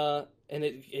 And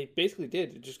it basically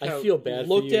did. It just kind I of feel bad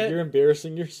for you. At, You're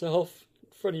embarrassing yourself in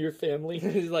front of your family.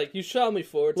 He's like, you shot me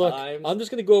 4 Look, times. I'm just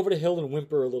going to go over the hill and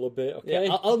whimper a little bit, okay?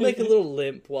 Yeah, I'll make a little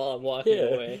limp while I'm walking Yeah.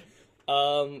 away.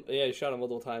 Yeah, he shot him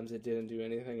multiple times. It didn't do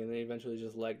anything, and then he eventually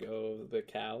just let go of the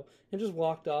cow and just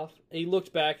walked off. And he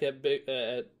looked back at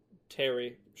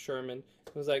Terry Sherman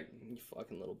and was like, "You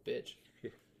fucking little bitch."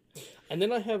 And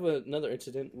then I have another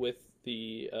incident with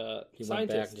the He went back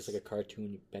scientists. and just like a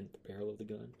cartoon, he bent the barrel of the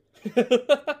gun.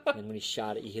 And when he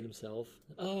shot it, he hit himself.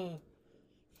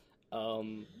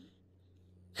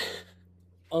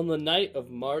 On the night of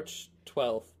March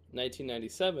 12th,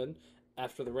 1997,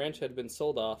 after the ranch had been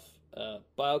sold off,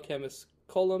 biochemist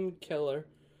Colum Keller,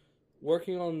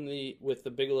 working with the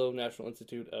Bigelow National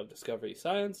Institute of Discovery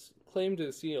Science, claimed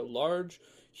to see a large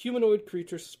humanoid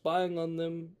creature spying on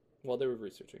them while they were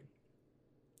researching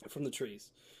from the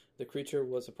trees. The creature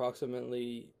was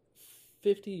approximately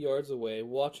 50 yards away,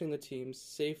 watching the team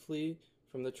safely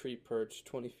from the tree perch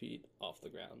 20 feet off the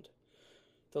ground.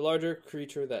 The larger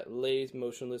creature that lays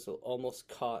motionless almost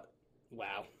caught...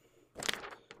 Wow.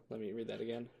 Let me read that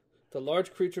again. The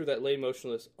large creature that lay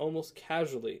motionless almost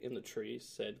casually in the tree,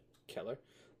 said Keller.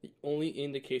 The only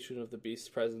indication of the beast's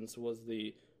presence was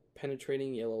the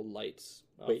penetrating yellow lights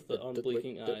of the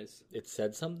unblinking eyes. It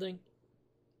said something?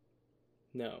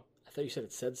 No. I thought you said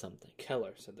it said something.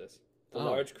 Keller said this. The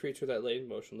large creature that lay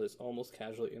motionless almost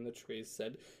casually in the trees,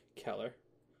 said Keller.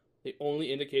 The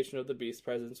only indication of the beast's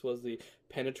presence was the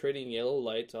penetrating yellow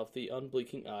light off the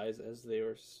unblinking eyes as they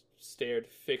were stared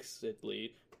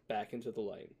fixedly back into the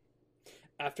light.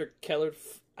 After Keller...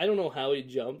 I don't know how he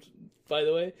jumped, by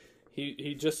the way.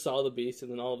 He just saw the beast,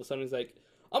 and then all of a sudden he's like,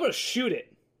 I'm going to shoot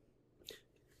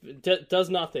it. Does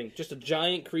nothing. Just a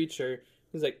giant creature.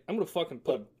 He's like, I'm going to fucking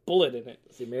put a bullet in it.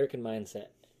 It's the American mindset.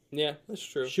 Yeah, that's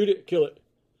true. Shoot it, kill it.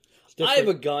 I have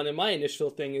a gun, and my initial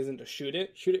thing isn't to shoot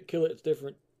it. Shoot it, kill it. It's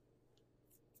different.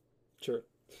 True.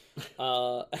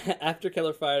 After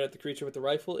Keller fired at the creature with the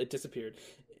rifle, it disappeared.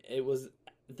 It was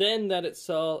then that it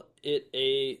saw it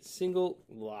a single...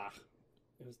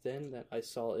 It was then that I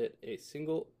saw it a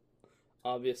single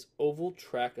obvious oval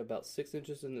track about 6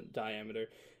 inches in diameter,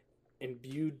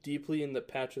 imbued deeply in the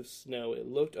patch of snow. It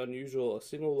looked unusual, a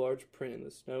single large print in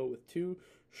the snow with 2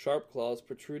 sharp claws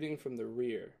protruding from the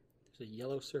rear. There's a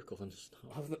yellow circle in the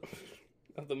snow.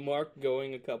 Of the mark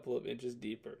going a couple of inches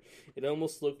deeper. It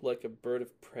almost looked like a bird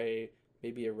of prey,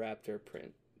 maybe a raptor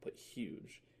print, but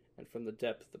huge. And from the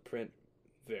depth, the print,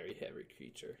 very heavy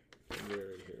creature.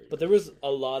 Very hairy. But there was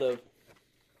a lot of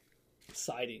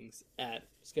sightings at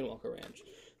Skinwalker Ranch.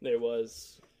 There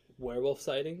was werewolf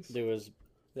sightings. There was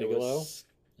Bigelow.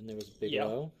 And there was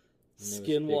Bigelow. Yep.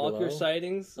 Skinwalker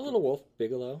sightings. A little wolf,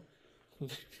 Bigelow.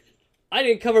 I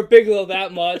didn't cover Bigelow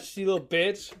that much, you little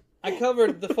bitch. I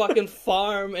covered the fucking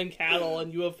farm and cattle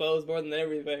and UFOs more than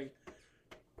everything.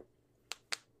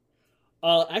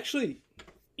 Actually,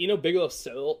 you know Bigelow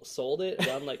sold it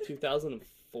around like 2004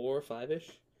 or 5-ish.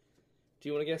 Do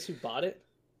you want to guess who bought it?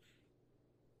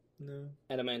 No.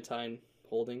 Adamantine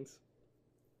Holdings.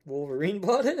 Wolverine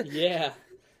bought it? Yeah.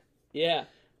 Yeah.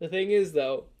 The thing is,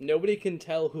 though, nobody can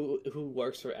tell who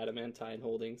works for Adamantine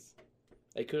Holdings.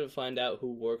 They couldn't find out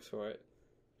who works for it.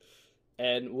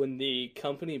 And when the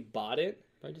company bought it...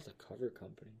 Probably just a cover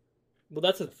company. Well,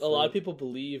 that's a lot of people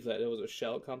believe that it was a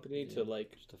shell company to,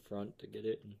 like... Just a front to get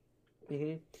it.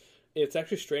 Mm-hmm. It's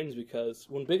actually strange because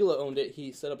when Bigelow owned it,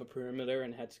 he set up a perimeter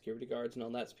and had security guards and all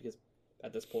that. It's because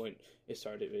at this point, it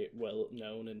started to be well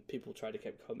known and people tried to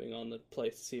keep coming on the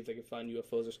place to see if they could find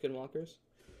UFOs or skinwalkers.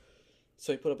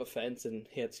 So he put up a fence and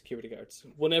he had security guards.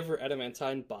 Whenever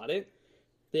Adamantine bought it,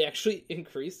 they actually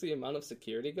increased the amount of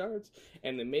security guards,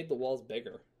 and they made the walls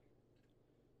bigger.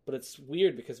 But it's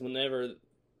weird because whenever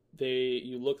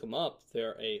you look them up,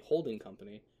 they're a holding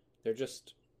company. They're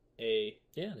just a...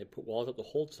 Yeah, they put walls up to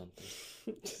hold something.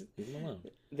 Leave them alone.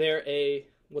 They're a...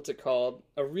 What's it called?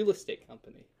 A real estate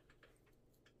company.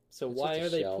 So it's why are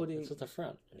they shell. putting... It's at the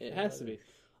front. It has to be.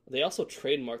 They also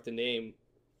trademarked the name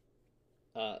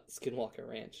Skinwalker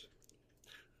Ranch.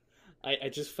 I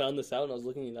just found this out and I was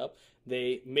looking it up.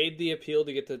 They made the appeal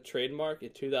to get the trademark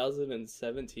in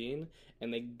 2017,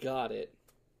 and they got it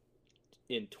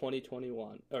in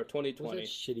 2021 or 2020. What was that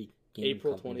shitty game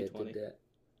April company 2020. that did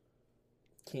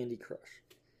that? Candy Crush.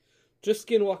 Just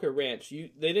Skinwalker Ranch.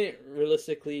 They didn't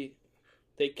realistically.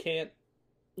 They can't.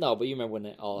 No, but you remember when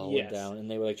that all Yes. went down, and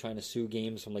they were like trying to sue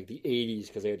games from like the '80s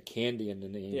because they had candy in the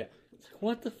name. Yeah. It's like,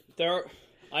 what the?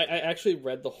 I actually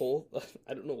read the whole...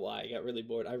 I don't know why. I got really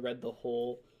bored. I read the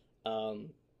whole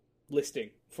listing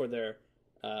for their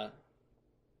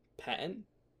patent.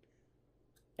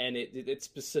 And it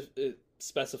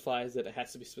specifies that it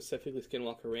has to be specifically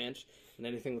Skinwalker Ranch. And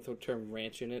anything with the term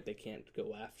ranch in it, they can't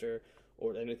go after.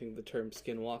 Or anything with the term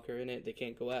Skinwalker in it, they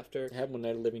can't go after. It happened with Night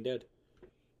of the Living Dead.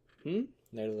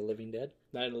 Night of the Living Dead?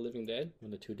 Night of the Living Dead?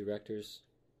 When the two directors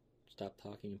stopped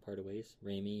talking and parted ways.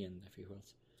 Raimi and I forget who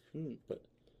else. But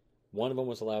one of them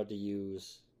was allowed to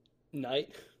use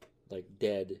Night? Like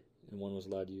dead, and one was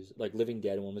allowed to use like Living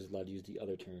Dead, and one was allowed to use the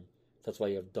other term. That's why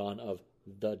you have Dawn of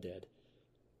the Dead.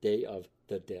 Day of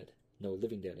the Dead. No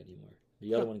Living Dead anymore.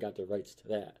 The other one got the rights to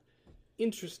that.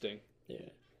 Interesting. Yeah.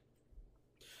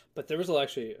 But there was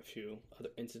actually a few other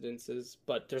incidences.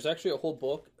 But there's actually a whole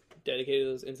book dedicated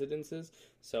to those incidences.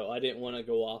 So I didn't want to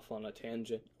go off on a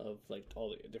tangent of like all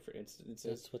the different incidences.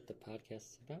 That's what the podcast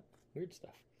is about. Weird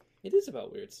stuff. It is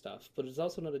about weird stuff, but it's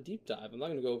also not a deep dive. I'm not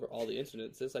going to go over all the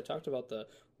incidences. I talked about the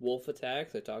wolf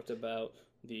attacks. I talked about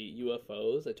the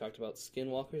UFOs. I talked about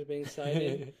skinwalkers being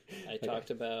sighted. I talked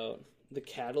about the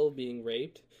cattle being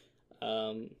raped.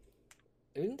 We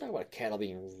didn't talk about cattle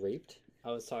being raped.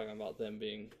 I was talking about them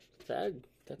being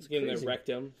That's getting crazy. their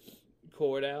rectum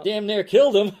cord out. Damn near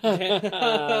killed him.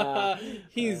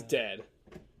 He's dead.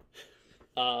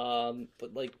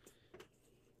 But like,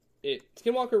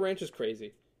 Skinwalker Ranch is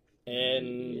crazy.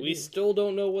 And we still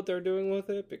don't know what they're doing with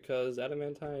it because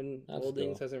Adamantine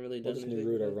Holdings hasn't really done we'll just anything.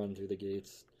 route our run through the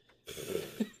gates.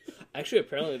 Actually,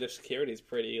 apparently their security is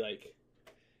pretty, like,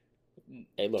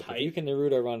 Hey, look, tight. if you can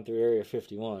Naruto run through Area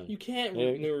 51... You can't Yeah.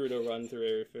 Naruto run through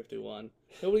Area 51. I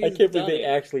Nobody's can't done believe they it.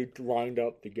 actually lined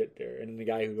up to get there. And the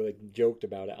guy who joked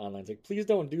about it online is like, please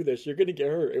don't do this. You're going to get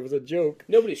hurt. It was a joke.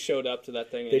 Nobody showed up to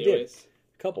that thing They did. anyways.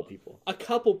 A couple people. A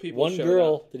couple people One showed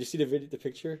girl, up. did you see the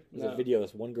picture? There's No. a video of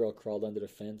this one girl crawled under the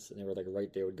fence and they were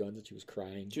right there with guns and she was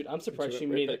crying. Dude, I'm surprised she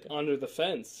went made right it back. under the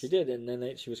fence. She did, and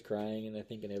then she was crying and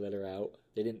they let her out.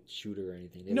 They didn't shoot her or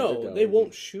anything. They let her No, go. they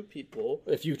won't shoot people.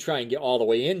 If you try and get all the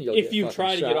way in, you'll If get you fucking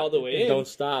try to get shot. all the way And in, don't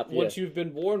stop. Once you've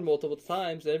been warned multiple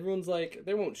times, everyone's like,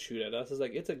 they won't shoot at us. It's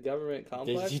like, it's a government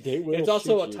complex. They will It's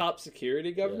also shoot a you. top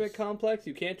security government Yes. complex.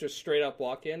 You can't just straight up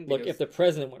walk in. Look, because- if the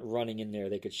president went running in there,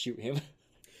 they could shoot him.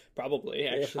 Probably, They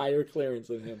have actually. higher clearance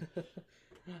than him.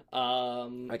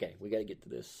 Okay. Okay, we got to get to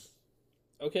this.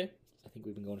 I think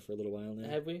we've been going for a little while now.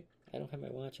 Have we? I don't have my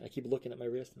watch. I keep looking at my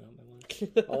wrist and I don't have my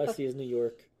watch. All I see is New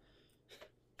York.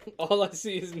 All I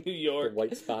see is New The York.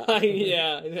 white spot.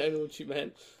 Yeah, I know what you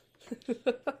meant.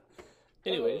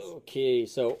 Anyways. Okay,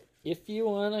 so if you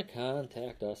want to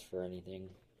contact us for anything,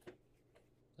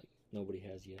 nobody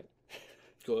has yet.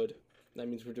 Good. That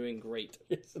means we're doing great.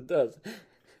 Yes, it does.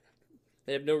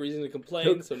 They have no reason to complain,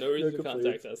 No- so no reason no to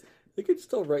contact us. They could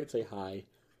still write and say hi.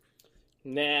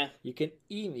 Nah. You can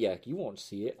email. Yeah, you won't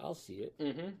see it. I'll see it.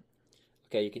 Mm-hmm.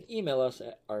 Okay, you can email us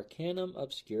at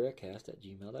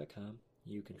arcanumobscuracast@gmail.com.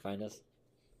 You can find us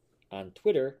on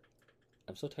Twitter.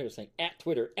 I'm so tired of saying at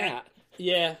Twitter.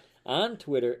 Yeah. On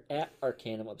Twitter at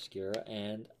Arcanum Obscura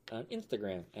and on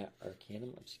Instagram at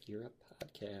Arcanum Obscura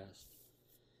Podcast.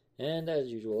 And as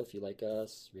usual, if you like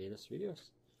us, rate us, review us.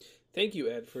 Thank you,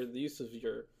 Ed, for the use of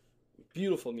your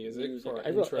beautiful music for our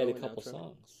I wrote intro Ed a and couple outro.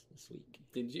 songs this week.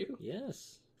 Did you?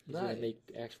 Yes. He's Nice. going to make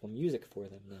actual music for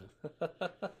them now.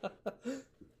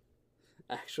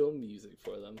 Actual music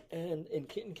for them. And in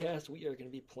Kitten Cast, we are going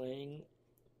to be playing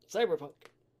Cyberpunk.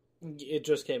 It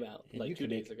just came out And like you 2 can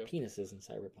days make ago. penises in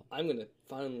Cyberpunk. I'm gonna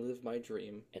finally live my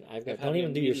dream. And I've of got. Don't having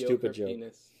even a do your mediocre stupid joke.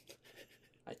 penis.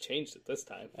 I changed it this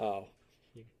time. Oh,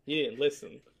 You didn't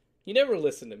listen. You never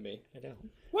listen to me. I know.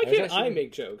 Why I was can't I actually-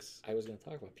 make jokes? I was going to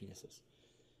talk about penises.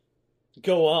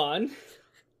 Go on.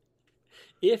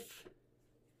 If,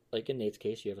 like in Nate's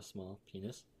case, you have a small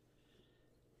penis,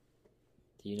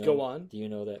 do you know? Go on. Do you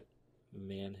know that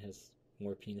man has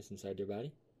more penis inside their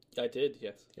body? I did,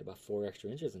 yes. Got about 4 extra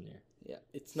inches in there. Yeah.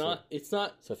 It's not.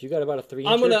 So if you got about a 3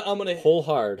 I'm incher, gonna. pull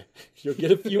hard. You'll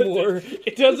get a few more.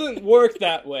 It doesn't work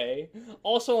that way.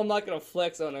 Also, I'm not gonna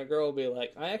flex on a girl and be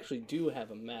like, I actually do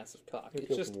have a massive cock.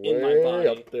 It's just in my Way body.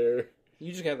 up there.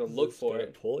 You just have to look for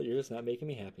it. Pull. You're just not making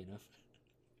me happy enough.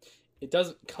 It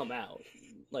doesn't come out.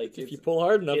 Like If you pull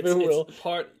hard enough, it will. It's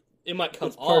part. It might come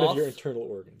It's part off. of your internal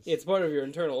organs. It's part of your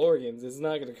internal organs. It's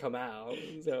not going to come out.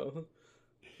 So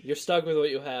you're stuck with what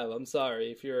you have. I'm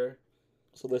sorry. If you're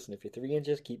So listen, if you're 3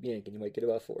 inches, keep yanking. You might get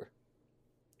about 4.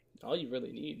 all you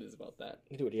really need is about that.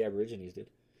 You can do what the Aborigines did.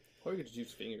 Or you could just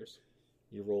use fingers.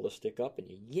 You roll the stick up and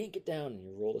you yank it down, and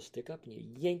you roll the stick up and you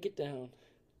yank it down.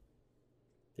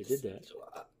 They did that.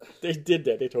 They did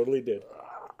that. They totally did.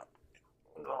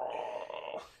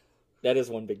 That is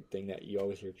one big thing that you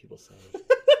always hear people say.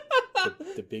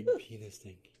 the big penis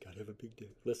thing. You gotta have a big dick.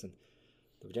 Listen,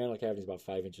 the vaginal cavity is about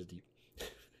 5 inches deep.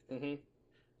 Mm-hmm.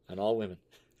 On all women.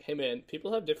 Hey man,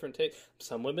 people have different tastes.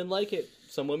 Some women like it.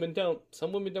 Some women don't.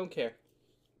 Some women don't care.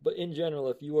 But in general,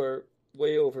 if you are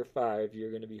way over 5, you're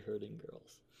going to be hurting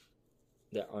girls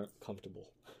that aren't comfortable.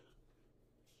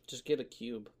 Just get a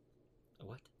cube. A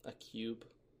what? A cube.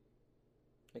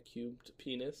 A cubed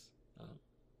penis.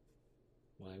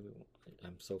 Why?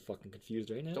 I'm so fucking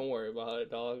confused right now. Don't worry about it,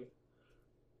 dog.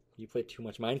 You play too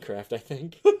much Minecraft, I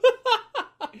think.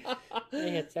 I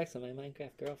had sex with my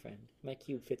Minecraft girlfriend. My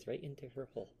cube fits right into her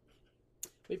hole.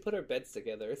 We put our beds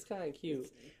together. It's kind of cute.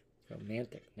 It's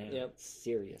romantic now. Yep. It's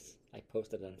serious. I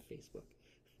posted it on Facebook.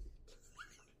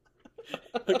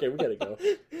 Okay, we gotta go.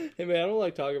 Hey man, I don't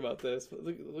like talking about this, but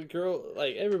the girl,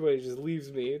 like, everybody just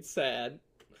leaves me. It's sad.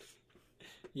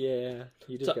 Yeah,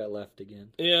 you just got left again.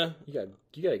 Yeah, You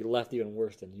got left even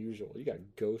worse than usual. You got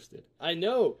ghosted. I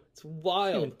know. It's I didn't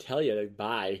wild. even tell you to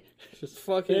bye. Just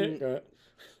fucking.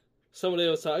 somebody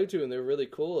I was talking to, and they were really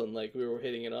cool, and like we were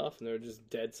hitting it off, and they were just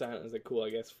dead silent. I was like, cool, I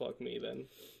guess fuck me then.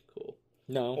 Cool.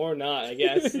 No. Or not, I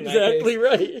guess. Exactly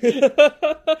right.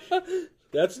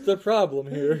 That's the problem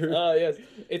here. Yes.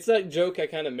 It's that joke I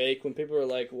kind of make when people are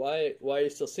like, why are you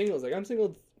still single? It's like, I'm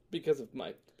single because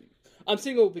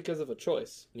of a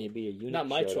choice. Maybe a eunuch. Not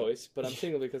my choice, but I'm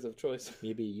single because of choice.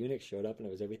 Maybe a eunuch showed up and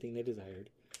it was everything they desired.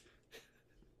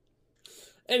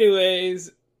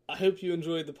 Anyways, I hope you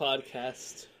enjoyed the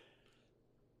podcast.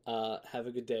 Have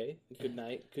a good day, good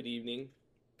night, good evening.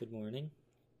 Good morning.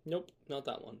 Nope, not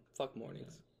that one. Fuck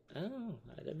mornings. Oh,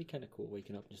 that'd be kind of cool,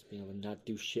 waking up and just being able to not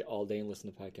do shit all day and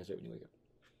listen to podcasts right when you wake up.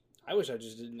 I wish I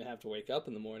just didn't have to wake up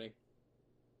in the morning.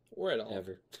 Or at all.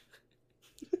 Ever.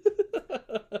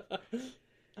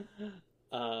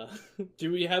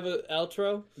 Do we have an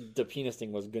outro? The penis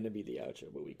thing was going to be the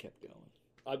outro, but we kept going.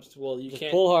 Well, you just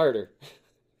can't... pull harder.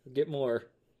 Get more.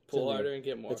 Pull harder and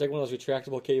get more. It's like one of those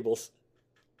retractable cables.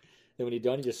 Then when you're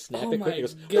done, you just snap it quick.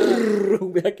 It God.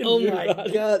 Goes back into your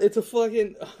body. God! It's a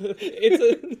fucking.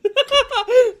 It's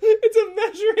a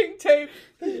measuring tape.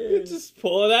 Yeah. Just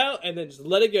pull it out and then just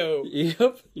let it go.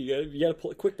 Yep. You gotta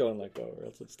pull it quick though and let go, or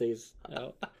else it stays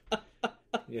out.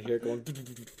 You hear it going.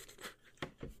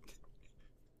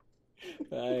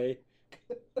 Bye.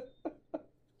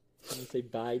 Can you say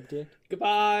bye, Dick?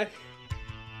 Goodbye.